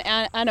noon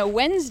on a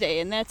Wednesday,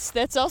 and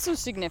that's also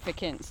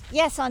significant.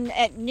 Yes,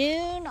 at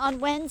noon on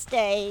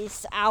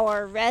Wednesdays,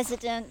 our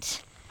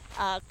resident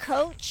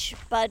coach,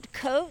 Bud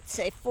Coates,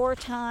 a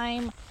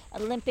 4-time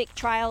Olympic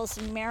trials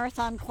and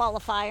marathon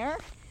qualifier,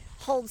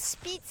 holds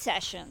speed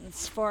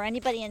sessions for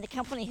anybody in the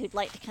company who'd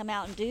like to come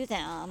out and do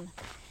them.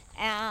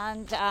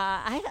 And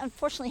I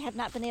unfortunately have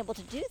not been able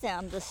to do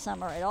them this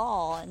summer at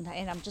all, and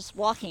I'm just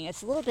walking.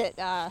 It's a little bit,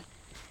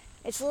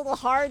 it's a little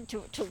hard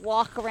to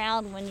walk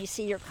around when you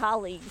see your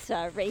colleagues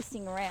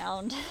racing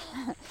around,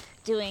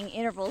 doing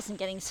intervals and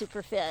getting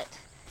super fit.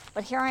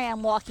 But here I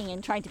am walking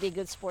and trying to be a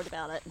good sport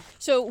about it.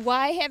 So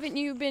why haven't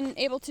you been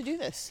able to do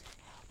this?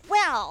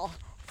 Well,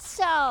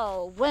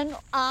 so when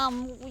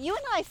you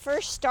and I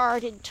first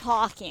started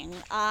talking,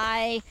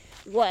 I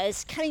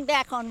was cutting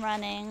back on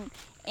running,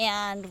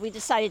 and we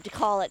decided to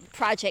call it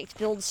Project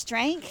Build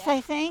Strength,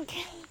 I think.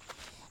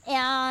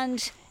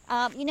 And,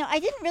 I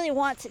didn't really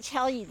want to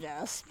tell you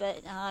this,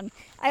 but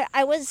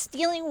I was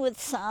dealing with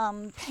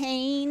some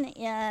pain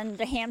in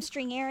the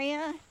hamstring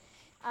area.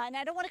 And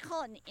I don't want to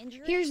call it an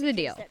injury. Here's the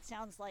deal. That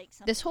sounds like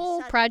this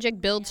whole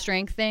Project Build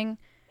Strength thing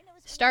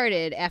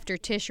started after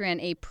Tish ran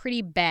a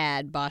pretty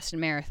bad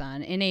Boston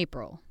Marathon in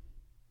April.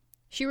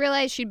 She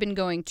realized she'd been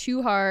going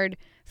too hard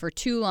for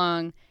too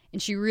long, and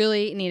she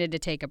really needed to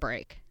take a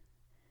break.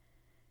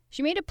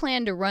 She made a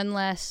plan to run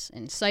less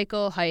and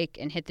cycle, hike,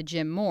 and hit the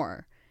gym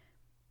more.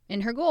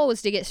 And her goal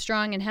was to get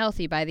strong and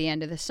healthy by the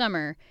end of the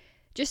summer,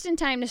 just in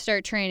time to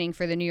start training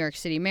for the New York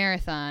City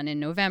Marathon in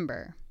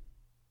November.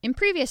 In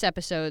previous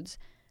episodes,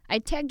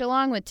 I'd tagged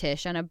along with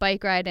Tish on a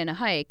bike ride and a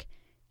hike,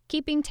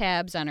 keeping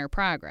tabs on her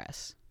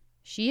progress.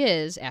 She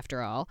is,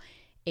 after all,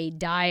 a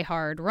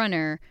die-hard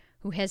runner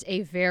who has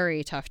a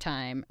very tough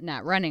time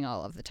not running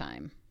all of the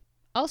time.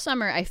 All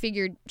summer, I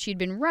figured she'd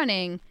been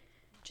running,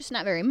 just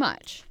not very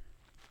much.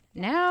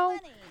 Now,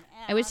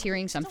 I was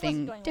hearing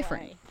something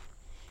different.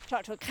 I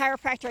talked to a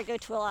chiropractor I go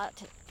to a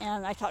lot,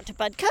 and I talked to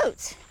Bud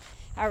Coates,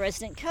 our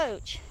resident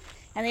coach,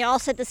 and they all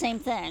said the same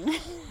thing,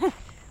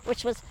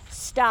 which was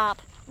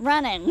stop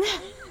running.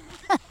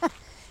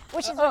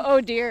 Which is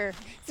oh dear.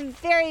 It's a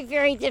very,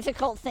 very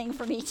difficult thing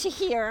for me to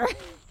hear.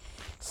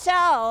 So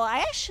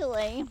I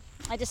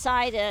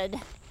decided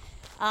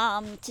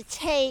to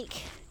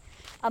take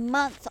a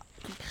month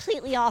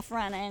completely off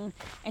running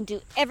and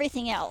do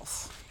everything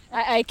else.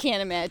 I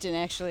can't imagine,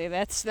 actually.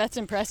 That's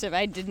impressive.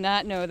 I did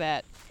not know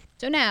that.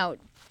 So now,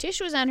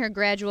 Tish was on her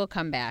gradual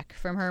comeback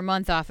from her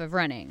month off of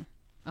running,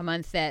 a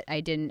month that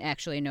I didn't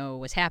actually know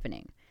was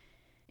happening.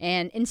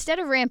 And instead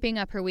of ramping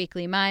up her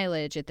weekly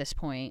mileage at this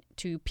point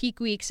to peak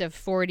weeks of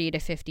 40 to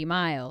 50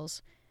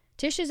 miles,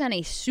 Tish is on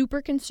a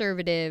super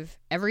conservative,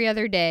 every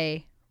other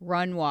day,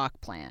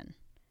 run-walk plan.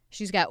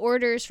 She's got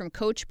orders from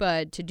Coach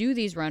Bud to do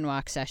these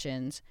run-walk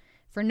sessions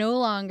for no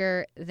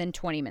longer than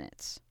 20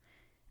 minutes.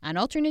 On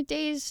alternate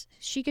days,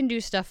 she can do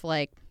stuff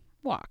like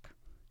walk.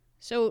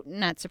 So,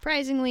 not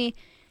surprisingly,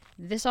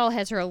 this all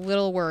has her a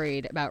little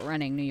worried about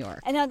running New York.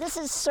 I know this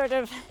is sort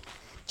of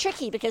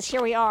tricky because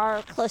here we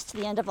are close to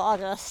the end of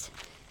August,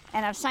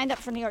 and I've signed up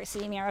for New York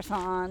City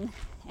Marathon,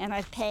 and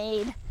I've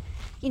paid,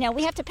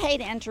 we have to pay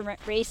to enter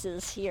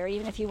races here,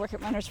 even if you work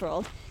at Runner's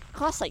World. It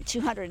costs like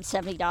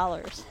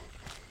 $270.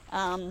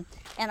 And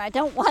I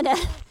don't want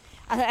to,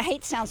 I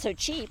hate to sound so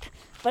cheap,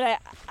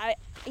 but I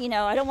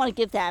don't want to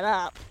give that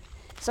up.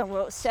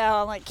 So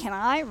I'm like, can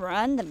I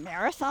run the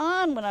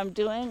marathon when I'm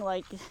doing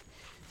like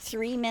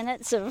 3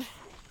 minutes of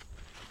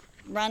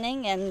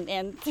running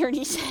and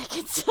 30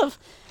 seconds of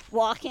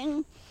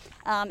walking?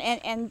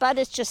 And Bud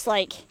is just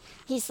like,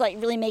 he's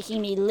like really making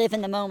me live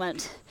in the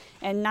moment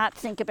and not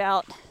think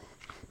about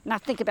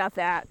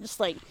that.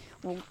 Just like,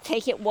 we'll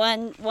take it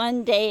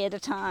one day at a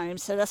time.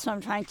 So that's what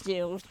I'm trying to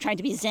do, trying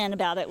to be zen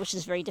about it, which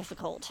is very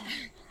difficult.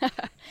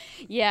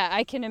 Yeah,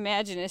 I can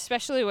imagine,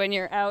 especially when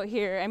you're out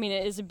here. I mean,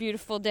 it is a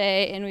beautiful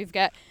day, and we've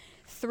got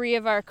 3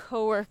 of our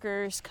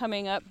coworkers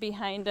coming up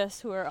behind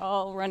us who are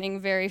all running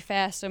very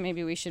fast, so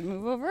maybe we should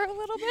move over a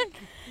little bit.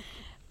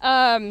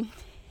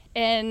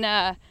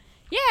 Yeah,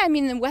 I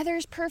mean, the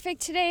weather's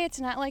perfect today. It's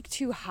not like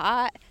too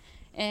hot,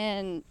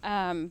 and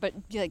but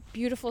like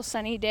beautiful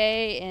sunny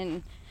day,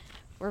 and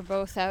we're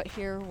both out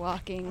here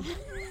walking.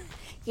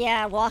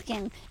 Yeah,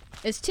 walking.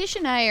 As Tish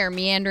and I are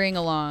meandering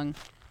along,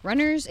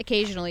 runners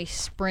occasionally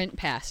sprint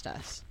past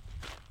us.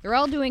 They're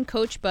all doing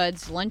Coach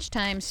Bud's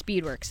lunchtime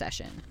speedwork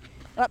session.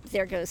 Oh,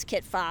 there goes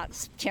Kit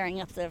Fox tearing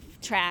up the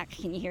track.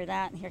 Can you hear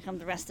that? And here come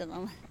the rest of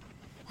them.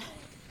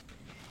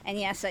 And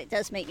yes, it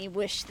does make me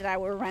wish that I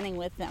were running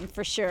with them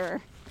for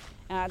sure.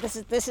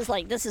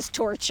 This is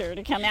torture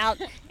to come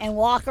out and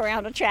walk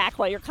around a track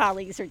while your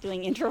colleagues are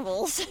doing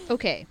intervals.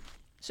 Okay,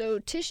 so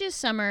Tish's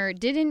summer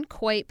didn't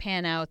quite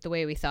pan out the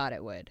way we thought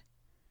it would.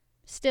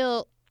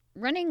 Still,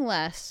 running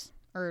less,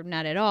 or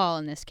not at all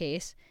in this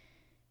case,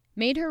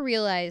 made her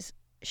realize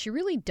she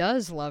really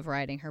does love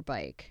riding her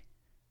bike.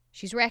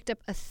 She's racked up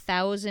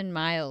 1,000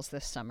 miles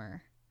this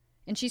summer.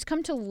 and she's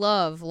come to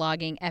love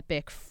logging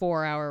epic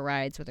 4-hour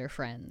rides with her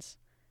friends.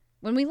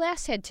 When we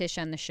last had Tish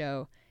on the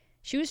show,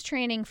 she was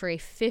training for a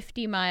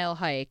 50-mile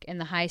hike in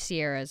the high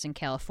Sierras in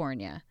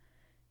California.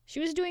 She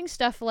was doing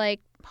stuff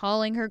like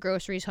hauling her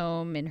groceries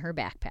home in her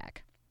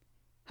backpack.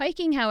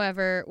 Hiking,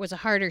 however, was a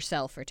harder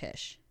sell for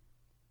Tish.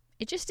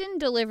 It just didn't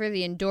deliver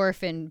the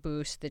endorphin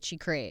boost that she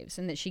craves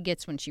and that she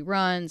gets when she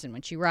runs and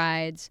when she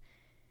rides.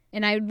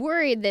 And I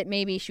worried that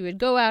maybe she would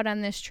go out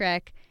on this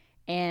trek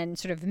and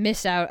sort of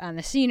miss out on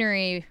the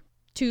scenery,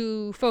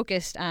 too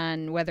focused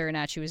on whether or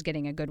not she was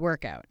getting a good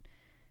workout.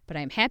 But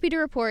I'm happy to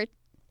report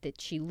that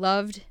she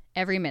loved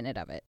every minute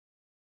of it.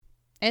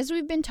 As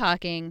we've been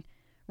talking,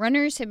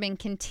 runners have been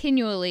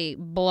continually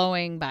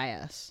blowing by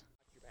us.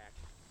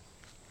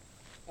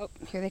 Oh,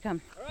 here they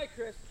come. All right,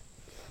 Chris.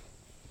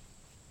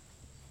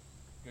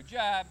 Good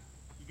job.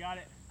 You got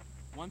it.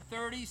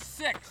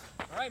 136.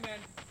 All right, man.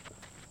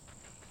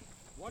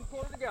 1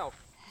 quarter to go.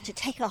 To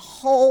take a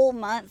whole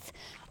month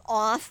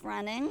off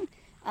running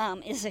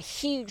is a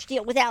huge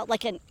deal without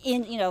like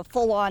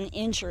full-on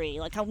injury.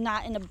 Like I'm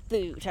not in a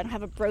boot. I don't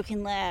have a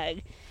broken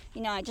leg.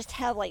 I just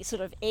have like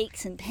sort of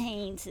aches and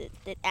pains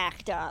that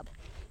act up.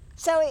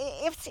 So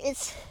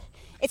it's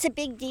a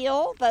big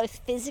deal, both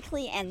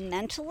physically and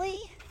mentally.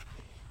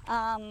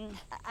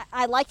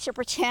 I like to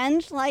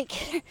pretend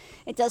like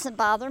it doesn't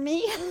bother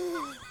me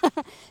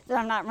that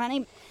I'm not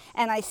running.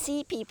 And I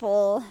see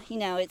people,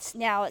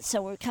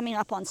 so we're coming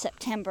up on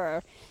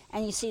September,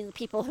 and you see the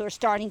people who are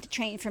starting to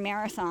train for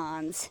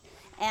marathons.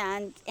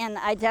 And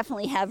I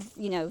definitely have,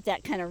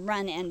 that kind of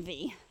run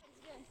envy.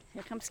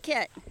 Here comes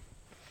Kit.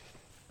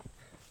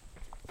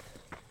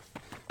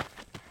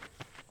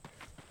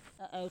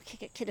 Uh-oh,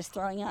 Kit is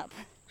throwing up.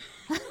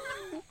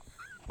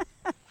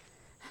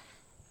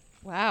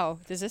 Wow,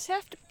 does this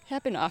have to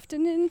happen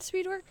often in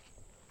speed work?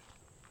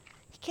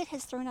 Kit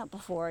has thrown up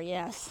before,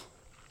 yes.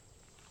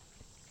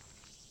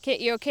 Kit,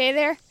 you okay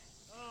there?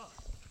 Oh,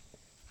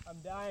 I'm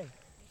dying.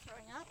 You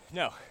throwing up?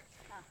 No,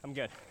 I'm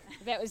good.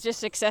 That was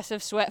just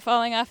excessive sweat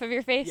falling off of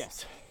your face?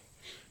 Yes.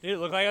 Did it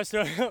look like I was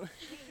throwing up? You're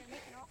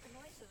making awful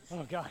noises.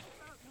 Oh, God.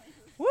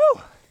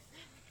 Woo!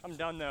 I'm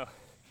done, though.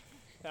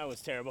 That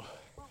was terrible.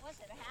 What was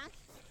it, a hack?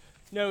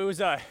 No, it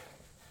was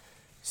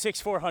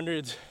 6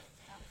 400s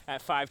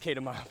at 5K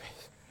to mile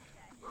pace.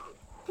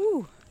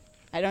 Whew.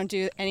 I don't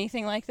do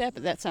anything like that,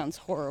 but that sounds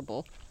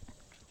horrible.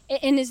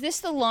 And is this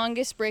the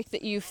longest break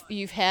that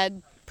you've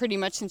had pretty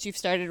much since you've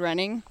started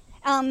running?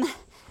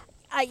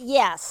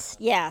 Yes.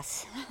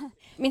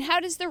 I mean, how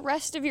does the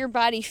rest of your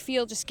body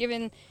feel, just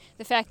given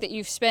the fact that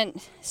you've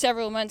spent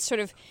several months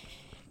sort of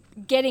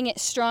getting it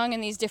strong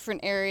in these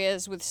different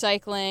areas with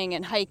cycling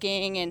and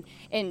hiking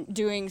and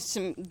doing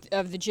some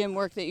of the gym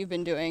work that you've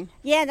been doing?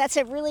 Yeah, that's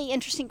a really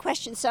interesting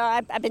question. So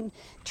I've been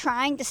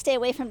trying to stay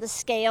away from the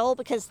scale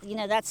because,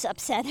 that's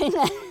upsetting.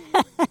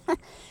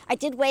 I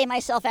did weigh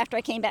myself after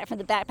I came back from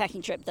the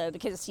backpacking trip, though,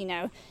 because,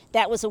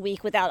 that was a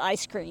week without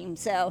ice cream.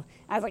 So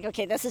I was like,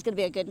 okay, this is going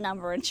to be a good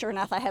number. And sure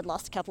enough, I had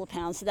lost a couple of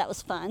pounds, so that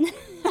was fun.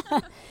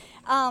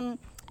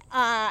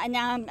 And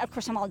now,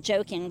 I'm all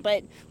joking,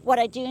 but what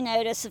I do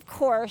notice, of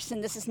course,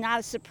 and this is not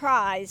a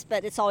surprise,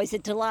 but it's always a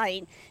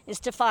delight, is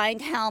to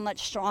find how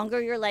much stronger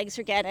your legs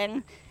are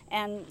getting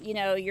and,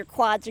 your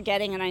quads are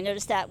getting. And I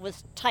noticed that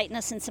with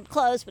tightness in some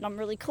clothes, but I'm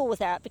really cool with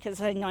that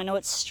because I know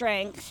it's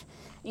strength.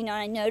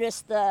 I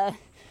noticed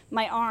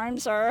my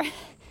arms are,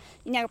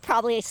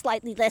 probably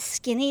slightly less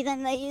skinny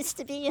than they used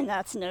to be, and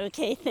that's an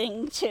okay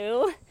thing,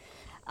 too.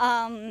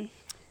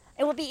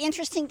 It will be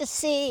interesting to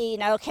see,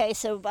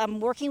 so I'm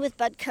working with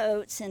Bud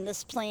Coates in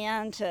this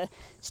plan to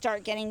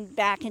start getting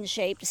back in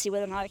shape to see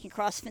whether or not I can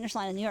cross the finish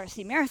line in the New York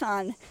City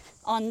Marathon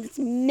on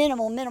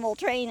minimal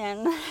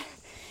training.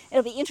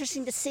 It'll be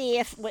interesting to see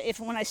if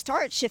when I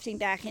start shifting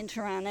back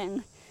into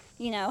running,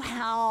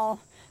 how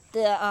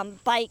the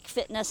bike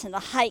fitness and the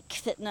hike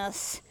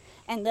fitness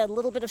and the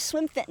little bit of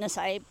swim fitness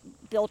I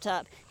built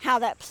up, how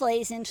that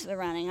plays into the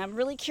running. I'm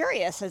really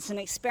curious. It's an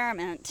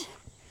experiment.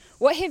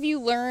 What have you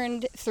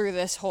learned through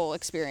this whole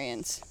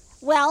experience?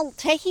 Well,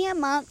 taking a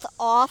month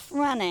off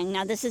running,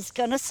 now this is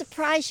going to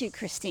surprise you,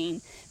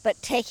 Christine,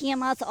 but taking a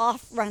month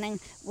off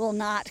running will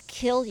not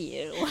kill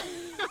you.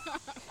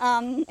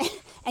 And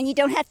you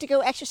don't have to go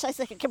exercise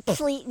like a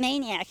complete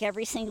maniac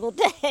every single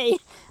day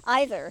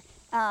either,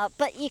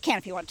 but you can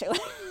if you want to.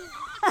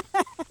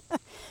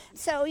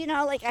 So,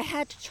 I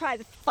had to try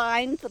to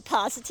find the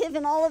positive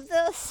in all of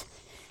this.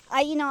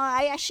 I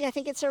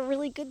think it's a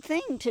really good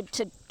thing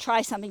to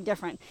try something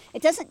different.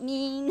 It doesn't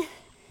mean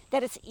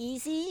that it's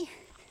easy,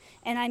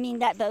 and I mean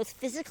that both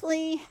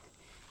physically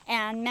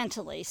and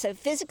mentally. So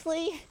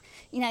physically,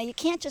 you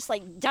can't just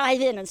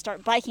dive in and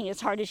start biking as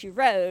hard as you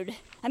rode.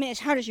 As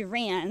hard as you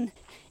ran,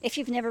 if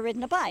you've never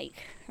ridden a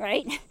bike,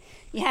 right?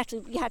 You have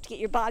to get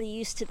your body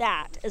used to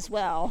that as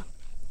well.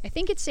 I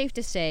think it's safe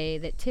to say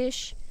that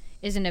Tish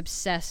is an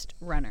obsessed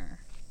runner.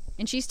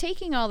 And she's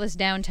taking all this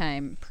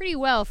downtime pretty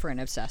well for an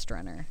obsessed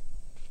runner.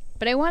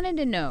 But I wanted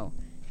to know,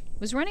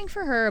 was running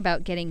for her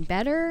about getting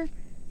better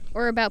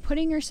or about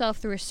putting herself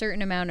through a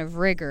certain amount of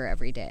rigor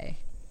every day?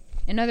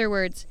 In other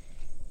words,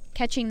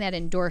 catching that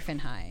endorphin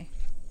high.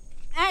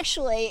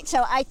 Actually,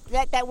 so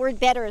that word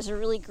better is a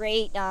really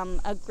great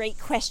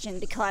question,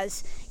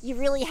 because you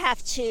really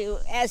have to,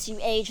 as you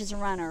age as a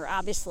runner,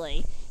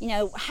 obviously,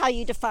 how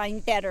you define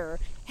better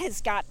has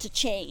got to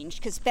change,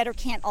 because better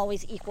can't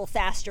always equal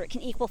faster. It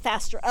can equal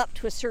faster up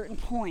to a certain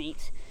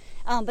point,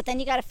 but then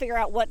you got to figure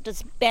out what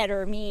does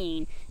better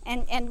mean,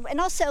 and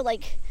also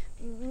like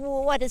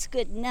what is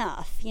good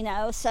enough,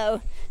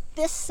 So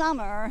this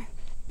summer,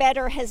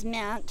 better has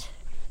meant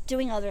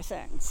doing other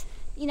things.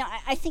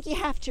 I think you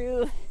have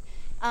to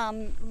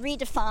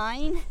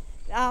redefine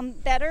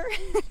better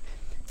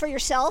for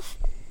yourself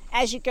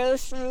as you go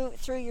through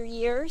your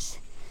years.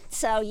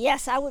 So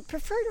yes, I would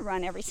prefer to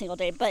run every single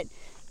day, but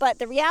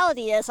the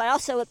reality is I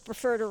also would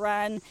prefer to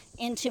run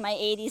into my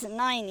 80s and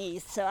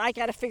 90s. So I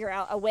got to figure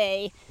out a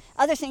way,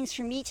 other things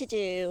for me to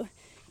do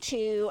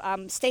to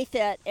stay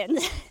fit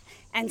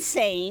and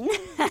sane.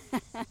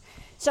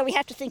 So we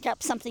have to think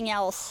up something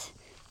else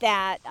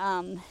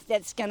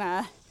that's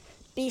gonna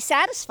be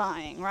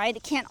satisfying, right?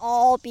 It can't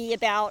all be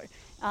about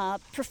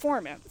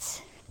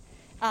performance,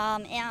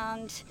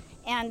 and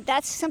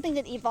that's something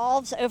that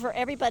evolves over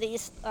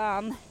everybody's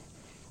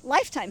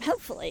lifetime,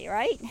 hopefully,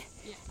 right? Yeah.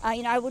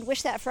 I would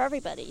wish that for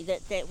everybody,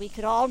 that we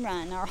could all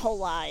run our whole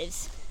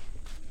lives.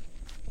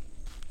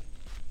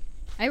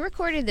 I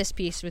recorded this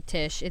piece with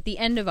Tish at the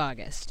end of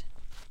August,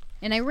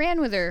 and I ran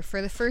with her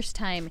for the first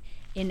time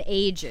in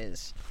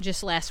ages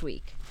just last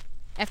week.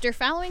 After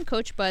following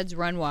Coach Bud's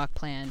run-walk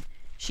plan,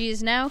 she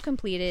has now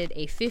completed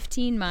a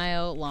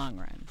 15-mile long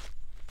run.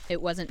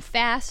 It wasn't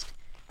fast,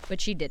 but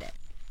she did it.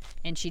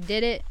 And she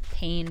did it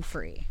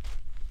pain-free.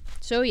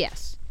 So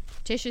yes,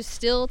 Tish is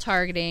still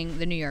targeting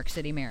the New York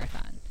City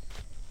Marathon.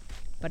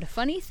 But a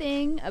funny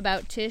thing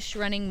about Tish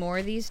running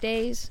more these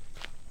days,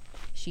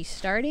 she's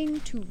starting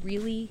to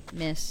really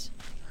miss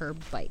her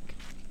bike.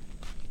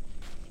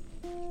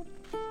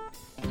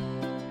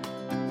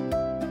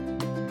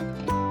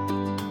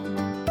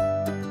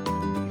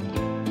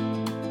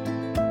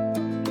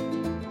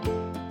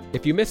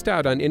 If you missed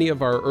out on any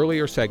of our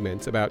earlier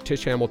segments about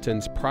Tish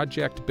Hamilton's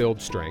Project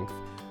Build Strength,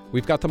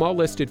 we've got them all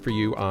listed for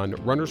you on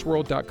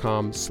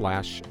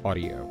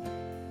runnersworld.com/audio.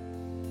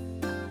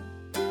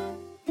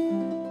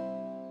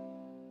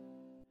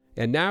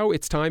 And now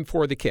it's time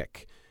for The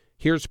Kick.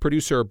 Here's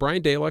producer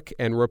Brian Dalek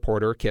and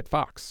reporter Kit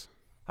Fox.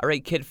 All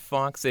right, Kit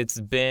Fox, it's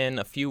been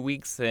a few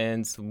weeks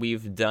since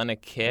we've done a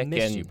kick. I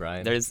missed you,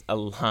 Brian. There's a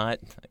lot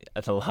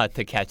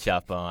to catch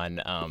up on,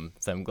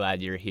 so I'm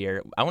glad you're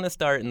here. I want to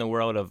start in the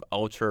world of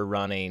ultra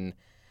running.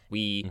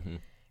 We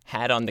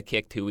had on the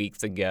kick 2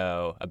 weeks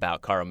ago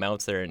about Karl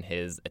Meltzer and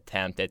his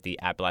attempt at the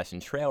Appalachian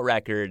Trail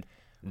record.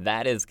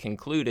 That is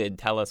concluded.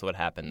 Tell us what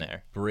happened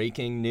there.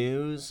 Breaking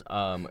news.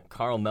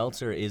 Karl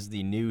Meltzer is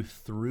the new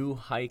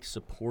through-hike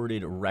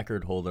supported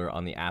record holder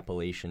on the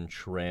Appalachian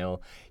Trail.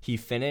 He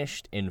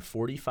finished in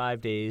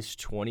 45 days,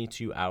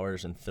 22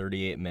 hours, and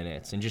 38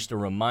 minutes. And just a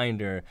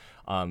reminder,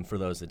 for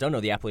those that don't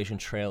know, the Appalachian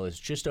Trail is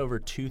just over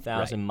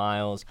 2,000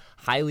 miles,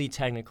 highly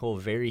technical,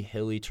 very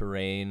hilly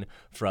terrain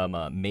from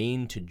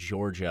Maine to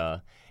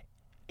Georgia.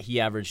 He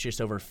averaged just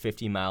over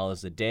 50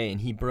 miles a day, and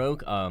he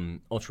broke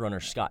ultra runner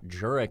Scott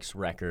Jurek's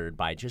record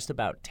by just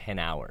about 10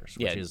 hours,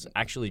 which is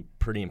actually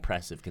pretty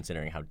impressive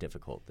considering how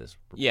difficult this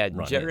run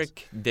Jurek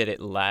did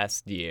it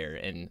last year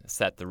and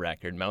set the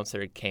record.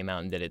 Meltzer came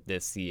out and did it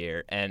this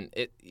year, and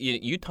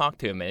you talked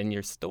to him, and in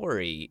your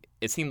story,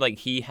 it seemed like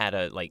he had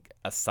a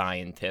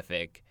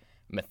scientific,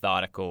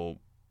 methodical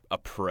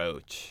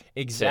approach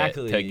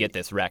to get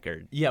this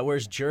record. Yeah,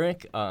 whereas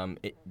Jurek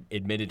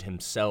admitted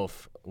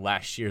himself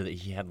last year that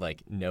he had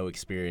no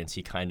experience.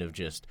 He kind of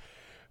just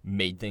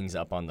made things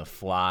up on the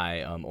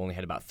fly. Only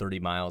had about 30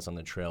 miles on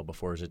the trail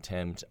before his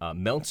attempt.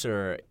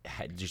 Meltzer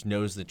just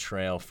knows the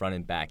trail front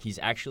and back. He's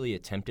actually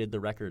attempted the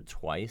record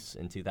twice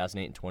in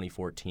 2008 and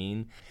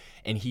 2014,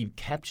 and he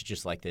kept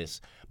just this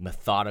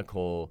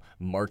methodical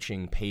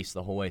marching pace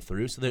the whole way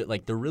through. So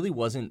there really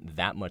wasn't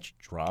that much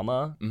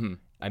drama. Mm-hmm.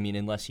 I mean,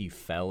 unless he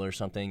fell or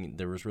something,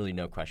 there was really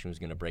no question he was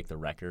going to break the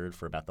record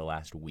for about the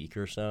last week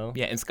or so.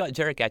 Yeah, and Scott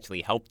Jurek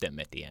actually helped him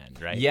at the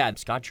end, right? Yeah, and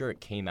Scott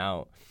Jurek came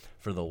out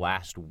for the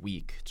last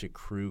week to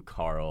crew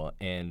Karl,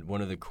 and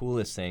one of the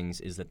coolest things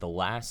is that the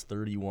last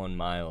 31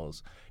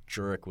 miles,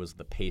 Jurek was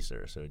the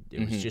pacer. So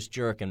it was just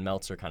Jurek and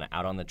Meltzer kind of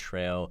out on the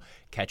trail,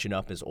 catching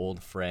up as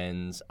old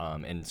friends.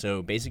 And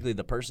so basically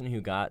the person who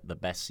got the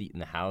best seat in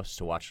the house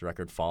to watch the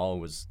record fall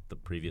was the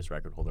previous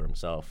record holder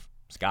himself,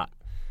 Scott.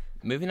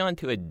 Moving on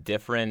to a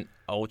different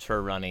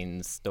ultra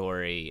running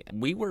story.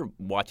 We were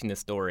watching this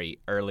story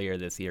earlier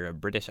this year. A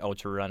British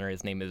ultra runner,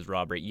 his name is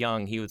Robert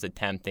Young. He was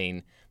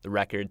attempting the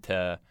record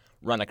to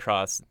run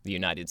across the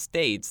United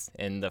States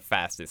in the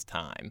fastest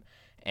time.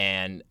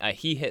 And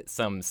he hit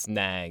some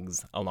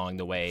snags along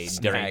the way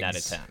during that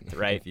attempt,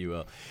 right? If you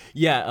will.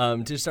 Yeah,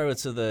 to start with,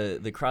 so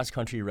the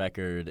cross-country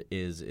record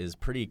is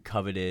pretty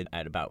coveted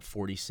at about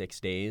 46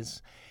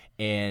 days.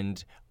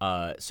 And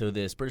so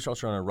this British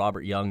ultra runner,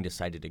 Robert Young,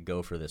 decided to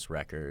go for this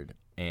record.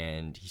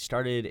 And he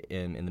started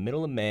in the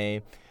middle of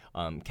May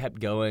kept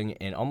going,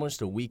 and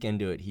almost a week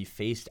into it, he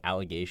faced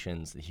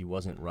allegations that he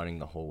wasn't running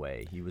the whole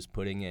way. He was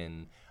putting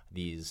in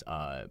these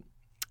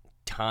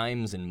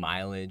times and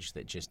mileage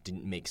that just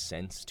didn't make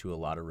sense to a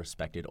lot of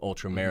respected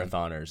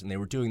ultramarathoners. And they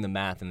were doing the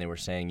math, and they were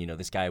saying,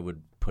 this guy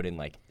would put in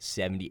like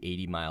 70,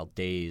 80-mile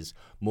days,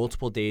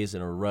 multiple days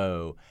in a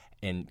row,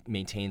 and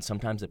maintain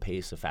sometimes a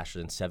pace of faster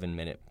than 7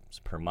 minutes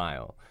per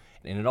mile.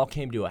 And it all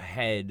came to a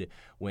head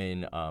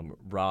when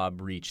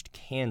Rob reached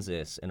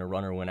Kansas, and a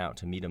runner went out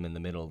to meet him in the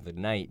middle of the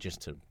night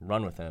just to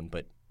run with him,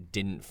 but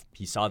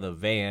he saw the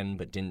van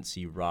but didn't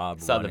see Rob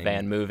running. Saw the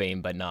van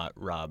moving but not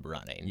Rob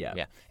running.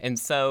 Yeah. And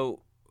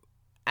so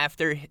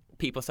after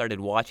people started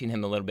watching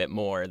him a little bit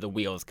more, the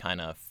wheels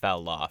kind of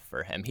fell off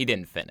for him. He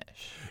didn't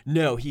finish.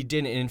 No, he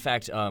didn't. In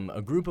fact,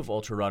 a group of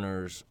ultra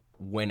runners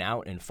went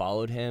out and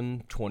followed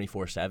him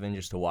 24/7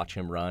 just to watch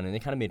him run, and they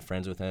kind of made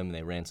friends with him, and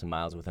they ran some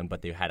miles with him,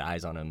 but they had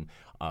eyes on him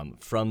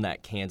from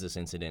that Kansas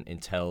incident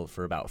until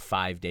for about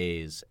 5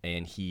 days,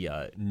 and he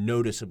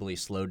noticeably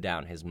slowed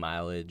down his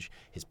mileage,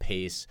 his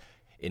pace,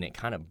 and it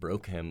kind of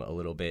broke him a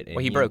little bit. And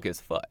he broke his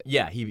foot.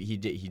 Yeah, he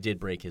did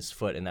break his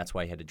foot, and that's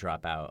why he had to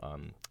drop out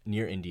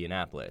near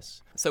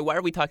Indianapolis. So why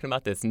are we talking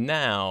about this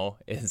now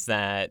is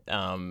that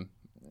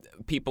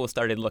people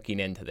started looking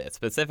into this,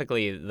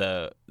 specifically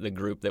the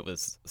group that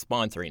was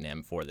sponsoring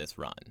him for this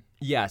run.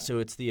 Yeah, so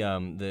it's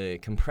the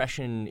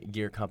compression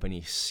gear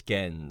company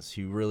Skens,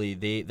 who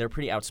really they're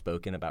pretty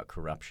outspoken about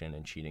corruption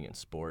and cheating in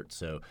sport.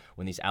 So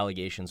when these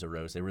allegations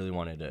arose, they really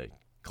wanted to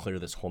clear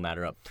this whole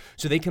matter up.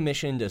 So they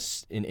commissioned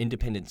an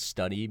independent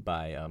study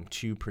by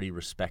two pretty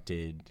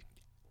respected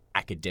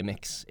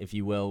academics, if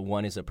you will.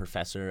 One is a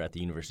professor at the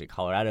University of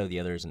Colorado. The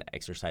other is an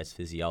exercise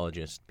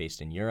physiologist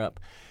based in Europe,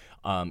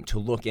 to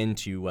look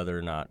into whether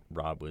or not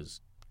Rob was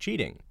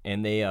cheating.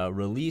 And they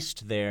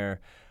released their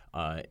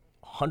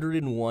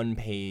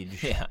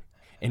 101-page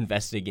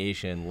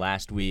investigation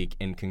last week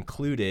and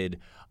concluded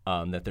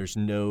that there's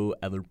no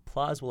other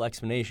plausible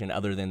explanation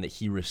other than that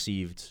he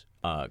received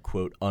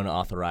quote,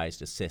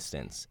 unauthorized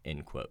assistance,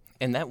 end quote.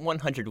 And that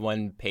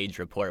 101-page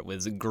report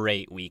was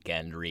great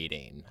weekend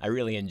reading. I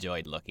really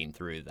enjoyed looking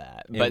through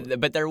that.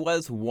 But there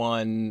was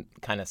one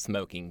kind of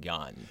smoking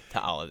gun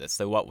to all of this.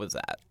 So what was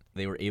that?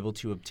 They were able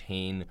to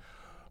obtain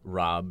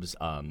Rob's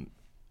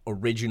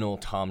original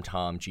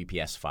TomTom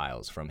GPS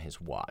files from his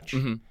watch.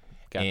 Mm-hmm.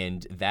 Okay.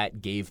 And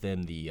that gave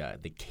them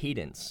the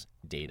cadence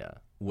data,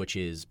 which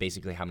is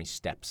basically how many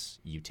steps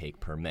you take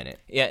per minute.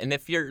 Yeah, and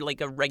if you're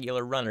like a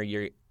regular runner,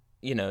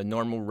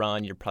 normal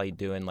run, you're probably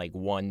doing like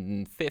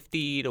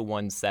 150 to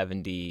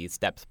 170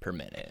 steps per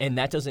minute. And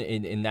that doesn't,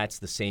 and that's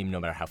the same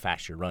no matter how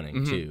fast you're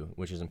running too,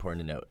 which is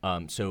important to note.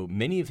 So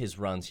many of his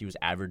runs, he was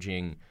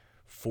averaging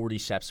 40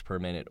 steps per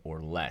minute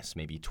or less,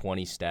 maybe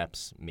 20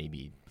 steps,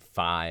 maybe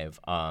 5.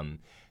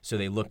 So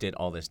they looked at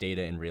all this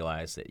data and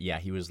realized that, yeah,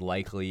 he was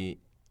likely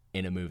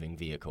in a moving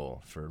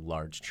vehicle for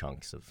large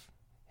chunks of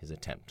his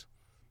attempt.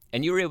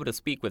 And you were able to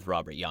speak with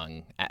Robert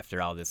Young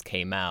after all this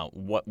came out.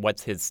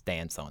 What's his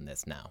stance on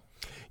this now?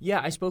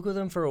 Yeah, I spoke with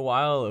him for a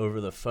while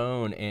over the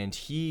phone, and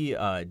he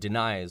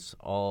denies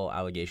all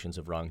allegations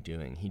of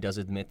wrongdoing. He does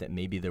admit that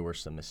maybe there were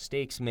some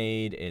mistakes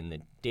made in the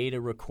data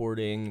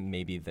recording,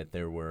 maybe that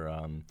there were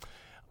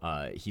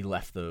he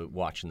left the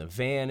watch in the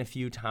van a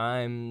few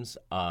times,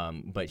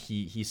 but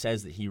he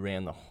says that he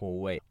ran the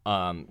whole way.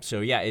 So,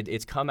 yeah,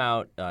 it's come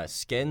out.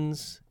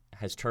 Skens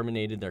has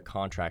terminated their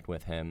contract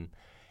with him.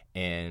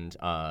 And,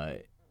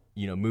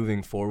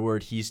 moving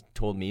forward, he's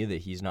told me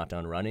that he's not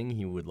done running.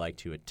 He would like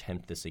to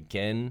attempt this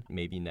again,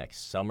 maybe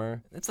next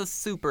summer. It's a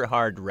super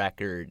hard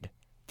record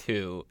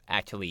to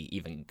actually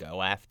even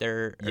go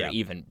after or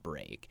even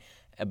break.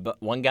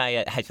 But one guy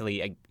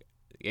actually,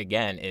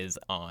 again, is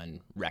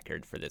on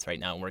record for this right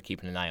now, and we're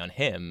keeping an eye on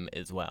him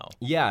as well.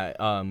 Yeah,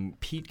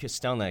 Pete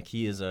Kostelnik,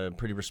 he is a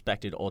pretty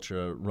respected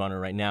ultra runner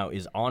right now,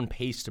 is on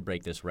pace to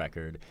break this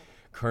record.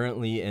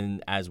 Currently,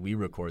 as we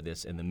record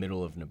this, in the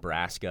middle of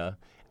Nebraska,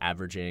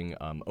 averaging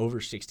over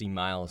 60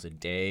 miles a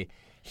day.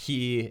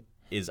 He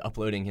is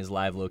uploading his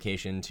live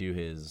location to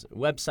his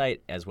website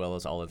as well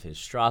as all of his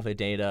Strava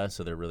data,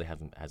 so there really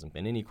hasn't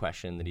been any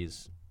question that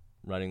he's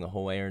running the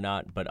whole way or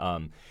not. But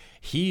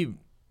he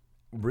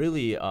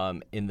really,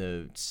 in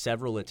the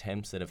several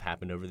attempts that have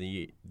happened over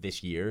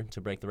this year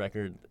to break the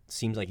record,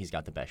 seems like he's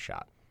got the best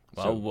shot.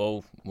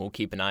 Well, we'll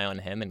keep an eye on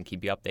him and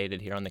keep you updated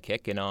here on The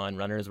Kick and on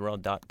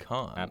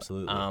runnersworld.com.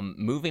 Absolutely.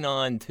 Moving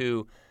on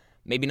to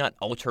maybe not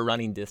ultra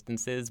running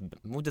distances, but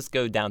we'll just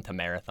go down to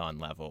marathon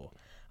level.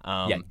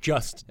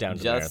 Just down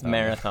to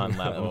marathon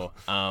level.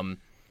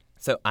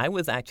 So I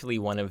was actually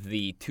one of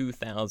the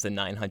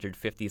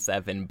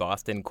 2,957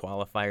 Boston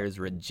qualifiers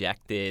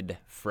rejected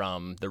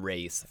from the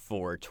race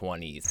for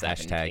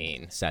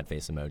 2017. # sad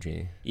face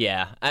emoji.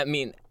 Yeah, I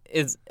mean,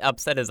 as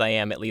upset as I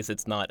am, at least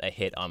it's not a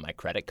hit on my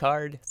credit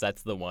card. So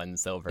that's the one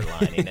silver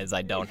lining, is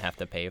I don't have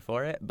to pay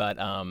for it. But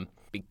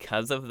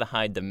because of the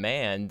high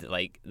demand,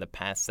 like the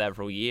past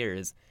several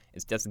years,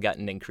 it's just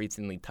gotten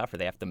increasingly tougher.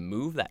 They have to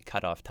move that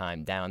cutoff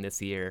time down.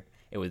 This year,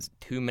 it was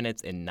 2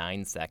 minutes and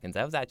 9 seconds.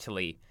 I was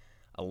actually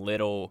a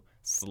little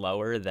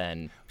slower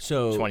than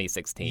So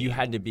 2016. You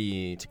had to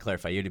be, to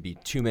clarify, you had to be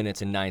 2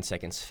 minutes and 9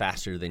 seconds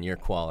faster than your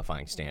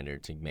qualifying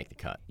standard to make the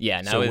cut. Yeah,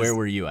 and so where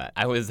were you at?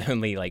 I was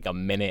only like a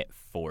minute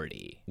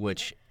 40.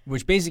 Which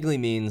basically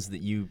means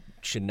that you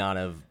should not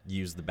have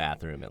used the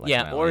bathroom at like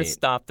Yeah, mile or 8.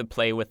 stop to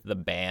play with the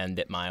band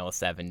at mile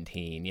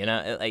 17. You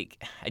know,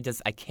 like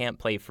I can't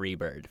play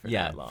Freebird for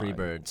that long.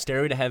 Freebird.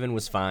 Stairway to Heaven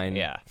was fine.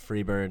 Yeah.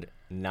 Freebird,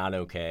 not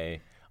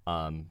okay.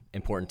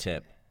 Important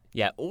tip.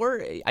 Yeah,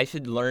 or I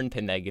should learn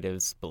to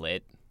negative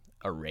split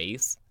a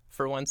race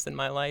for once in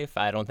my life.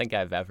 I don't think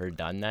I've ever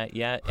done that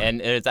yet.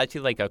 And it's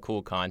actually like a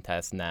cool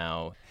contest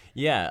now.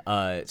 Yeah,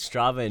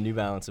 Strava and New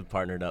Balance have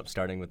partnered up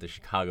starting with the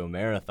Chicago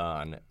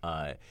Marathon.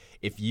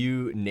 If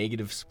you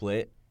negative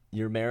split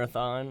your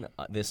marathon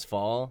this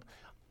fall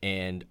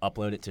and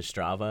upload it to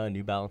Strava,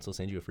 New Balance will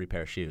send you a free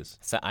pair of shoes.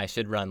 So I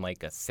should run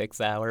like a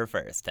 6-hour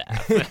first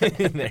half.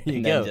 There you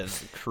and go. Then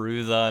just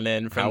cruise on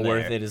in from How there.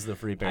 worth it is the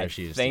free pair of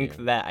shoes?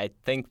 I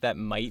think that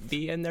might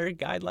be in their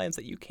guidelines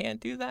that you can't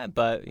do that,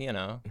 but you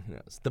know.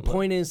 The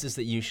point is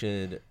that you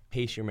should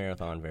pace your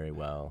marathon very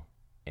well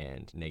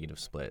and negative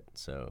split.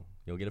 So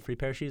you'll get a free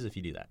pair of shoes if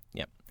you do that.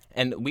 Yep.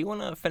 And we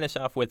want to finish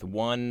off with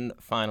one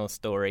final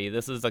story.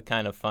 This is a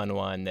kind of fun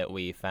one that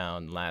we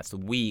found last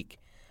week.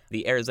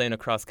 The Arizona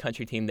cross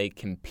country team, they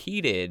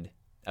competed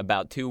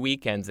about 2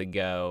 weekends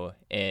ago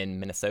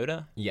in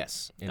Minnesota.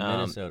 Yes, in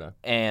Minnesota.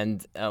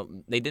 And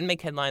they didn't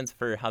make headlines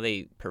for how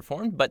they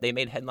performed, but they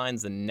made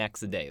headlines the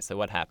next day. So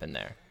what happened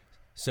there?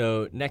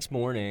 So next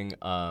morning,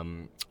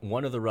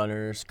 one of the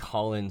runners,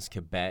 Collins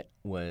Kibet,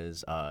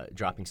 was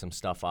dropping some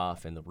stuff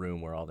off in the room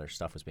where all their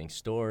stuff was being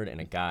stored,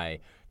 and a guy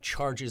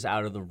charges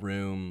out of the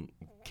room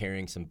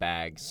carrying some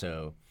bags.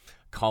 So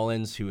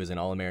Collins, who is an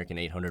All-American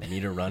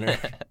 800-meter runner,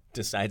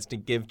 decides to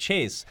give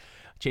chase.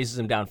 Chases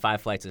him down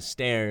 5 flights of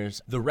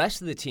stairs. The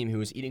rest of the team, who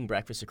was eating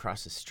breakfast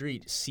across the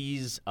street,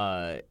 sees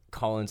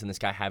Collins and this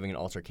guy having an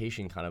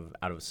altercation kind of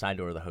out of a side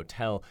door of the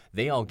hotel.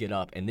 They all get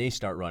up, and they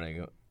start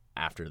running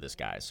after this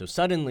guy. So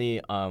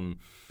suddenly,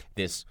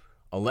 this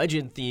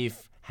alleged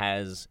thief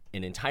has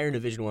an entire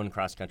Division I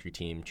cross-country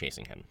team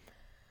chasing him.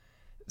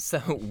 So,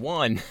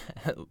 one,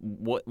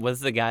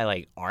 was the guy,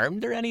 like,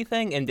 armed or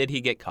anything? And did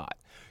he get caught?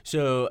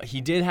 So he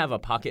did have a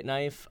pocket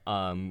knife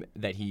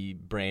that he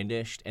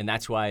brandished, and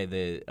that's why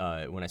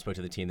when I spoke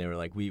to the team, they were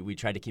like, we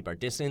tried to keep our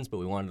distance, but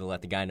we wanted to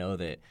let the guy know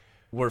that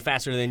we're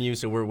faster than you,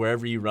 so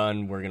wherever you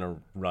run, we're going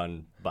to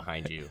run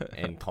behind you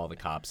and call the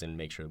cops and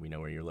make sure that we know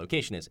where your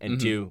location is. And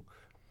two,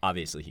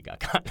 obviously he got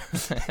caught.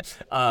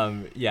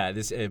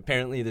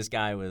 Apparently this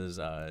guy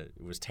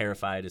was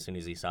terrified as soon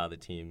as he saw the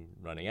team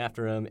running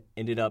after him,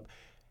 ended up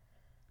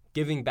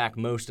giving back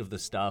most of the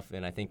stuff,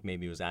 and I think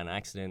maybe it was an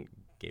accident,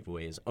 gave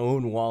away his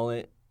own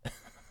wallet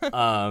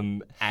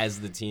as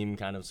the team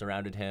kind of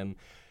surrounded him.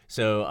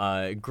 So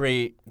a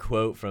great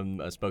quote from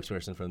a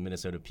spokesperson from the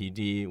Minnesota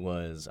PD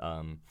was,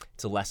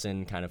 it's a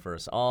lesson kind of for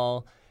us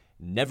all,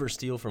 never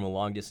steal from a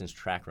long-distance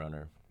track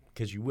runner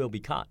because you will be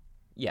caught.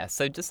 Yeah,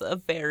 so just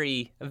a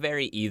very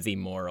easy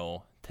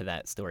moral to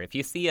that story. If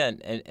you see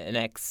an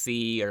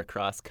XC or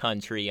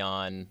cross-country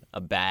on a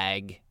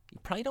bag, you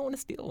probably don't want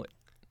to steal it.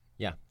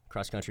 Yeah,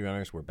 cross-country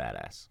runners, we're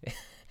badass.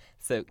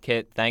 So,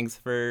 Kit, thanks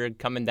for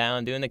coming down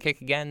and doing the kick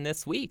again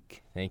this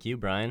week. Thank you,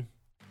 Brian.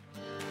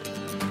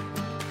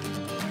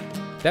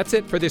 That's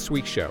it for this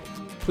week's show.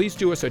 Please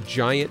do us a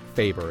giant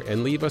favor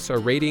and leave us a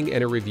rating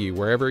and a review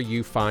wherever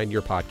you find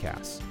your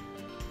podcasts.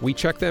 We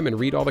check them and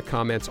read all the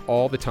comments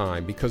all the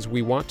time because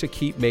we want to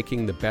keep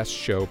making the best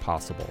show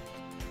possible.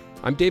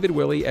 I'm David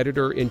Willey,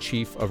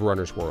 Editor-in-Chief of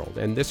Runner's World,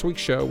 and this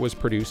week's show was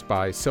produced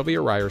by Sylvia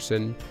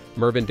Ryerson,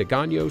 Mervyn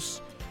DeGanos,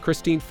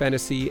 Christine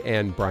Fennessy,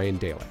 and Brian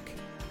Dalek.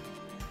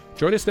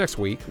 Join us next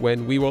week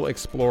when we will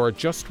explore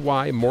just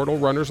why mortal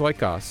runners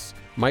like us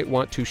might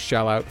want to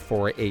shell out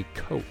for a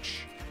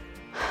coach.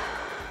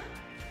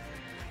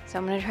 So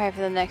I'm going to try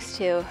for the next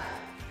 2,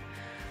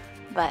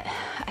 but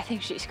I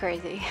think she's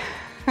crazy.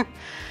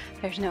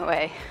 There's no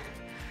way.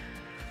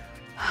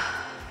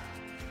 I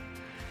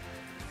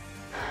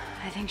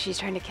think she's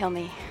trying to kill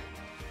me.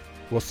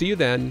 We'll see you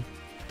then.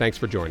 Thanks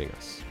for joining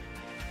us.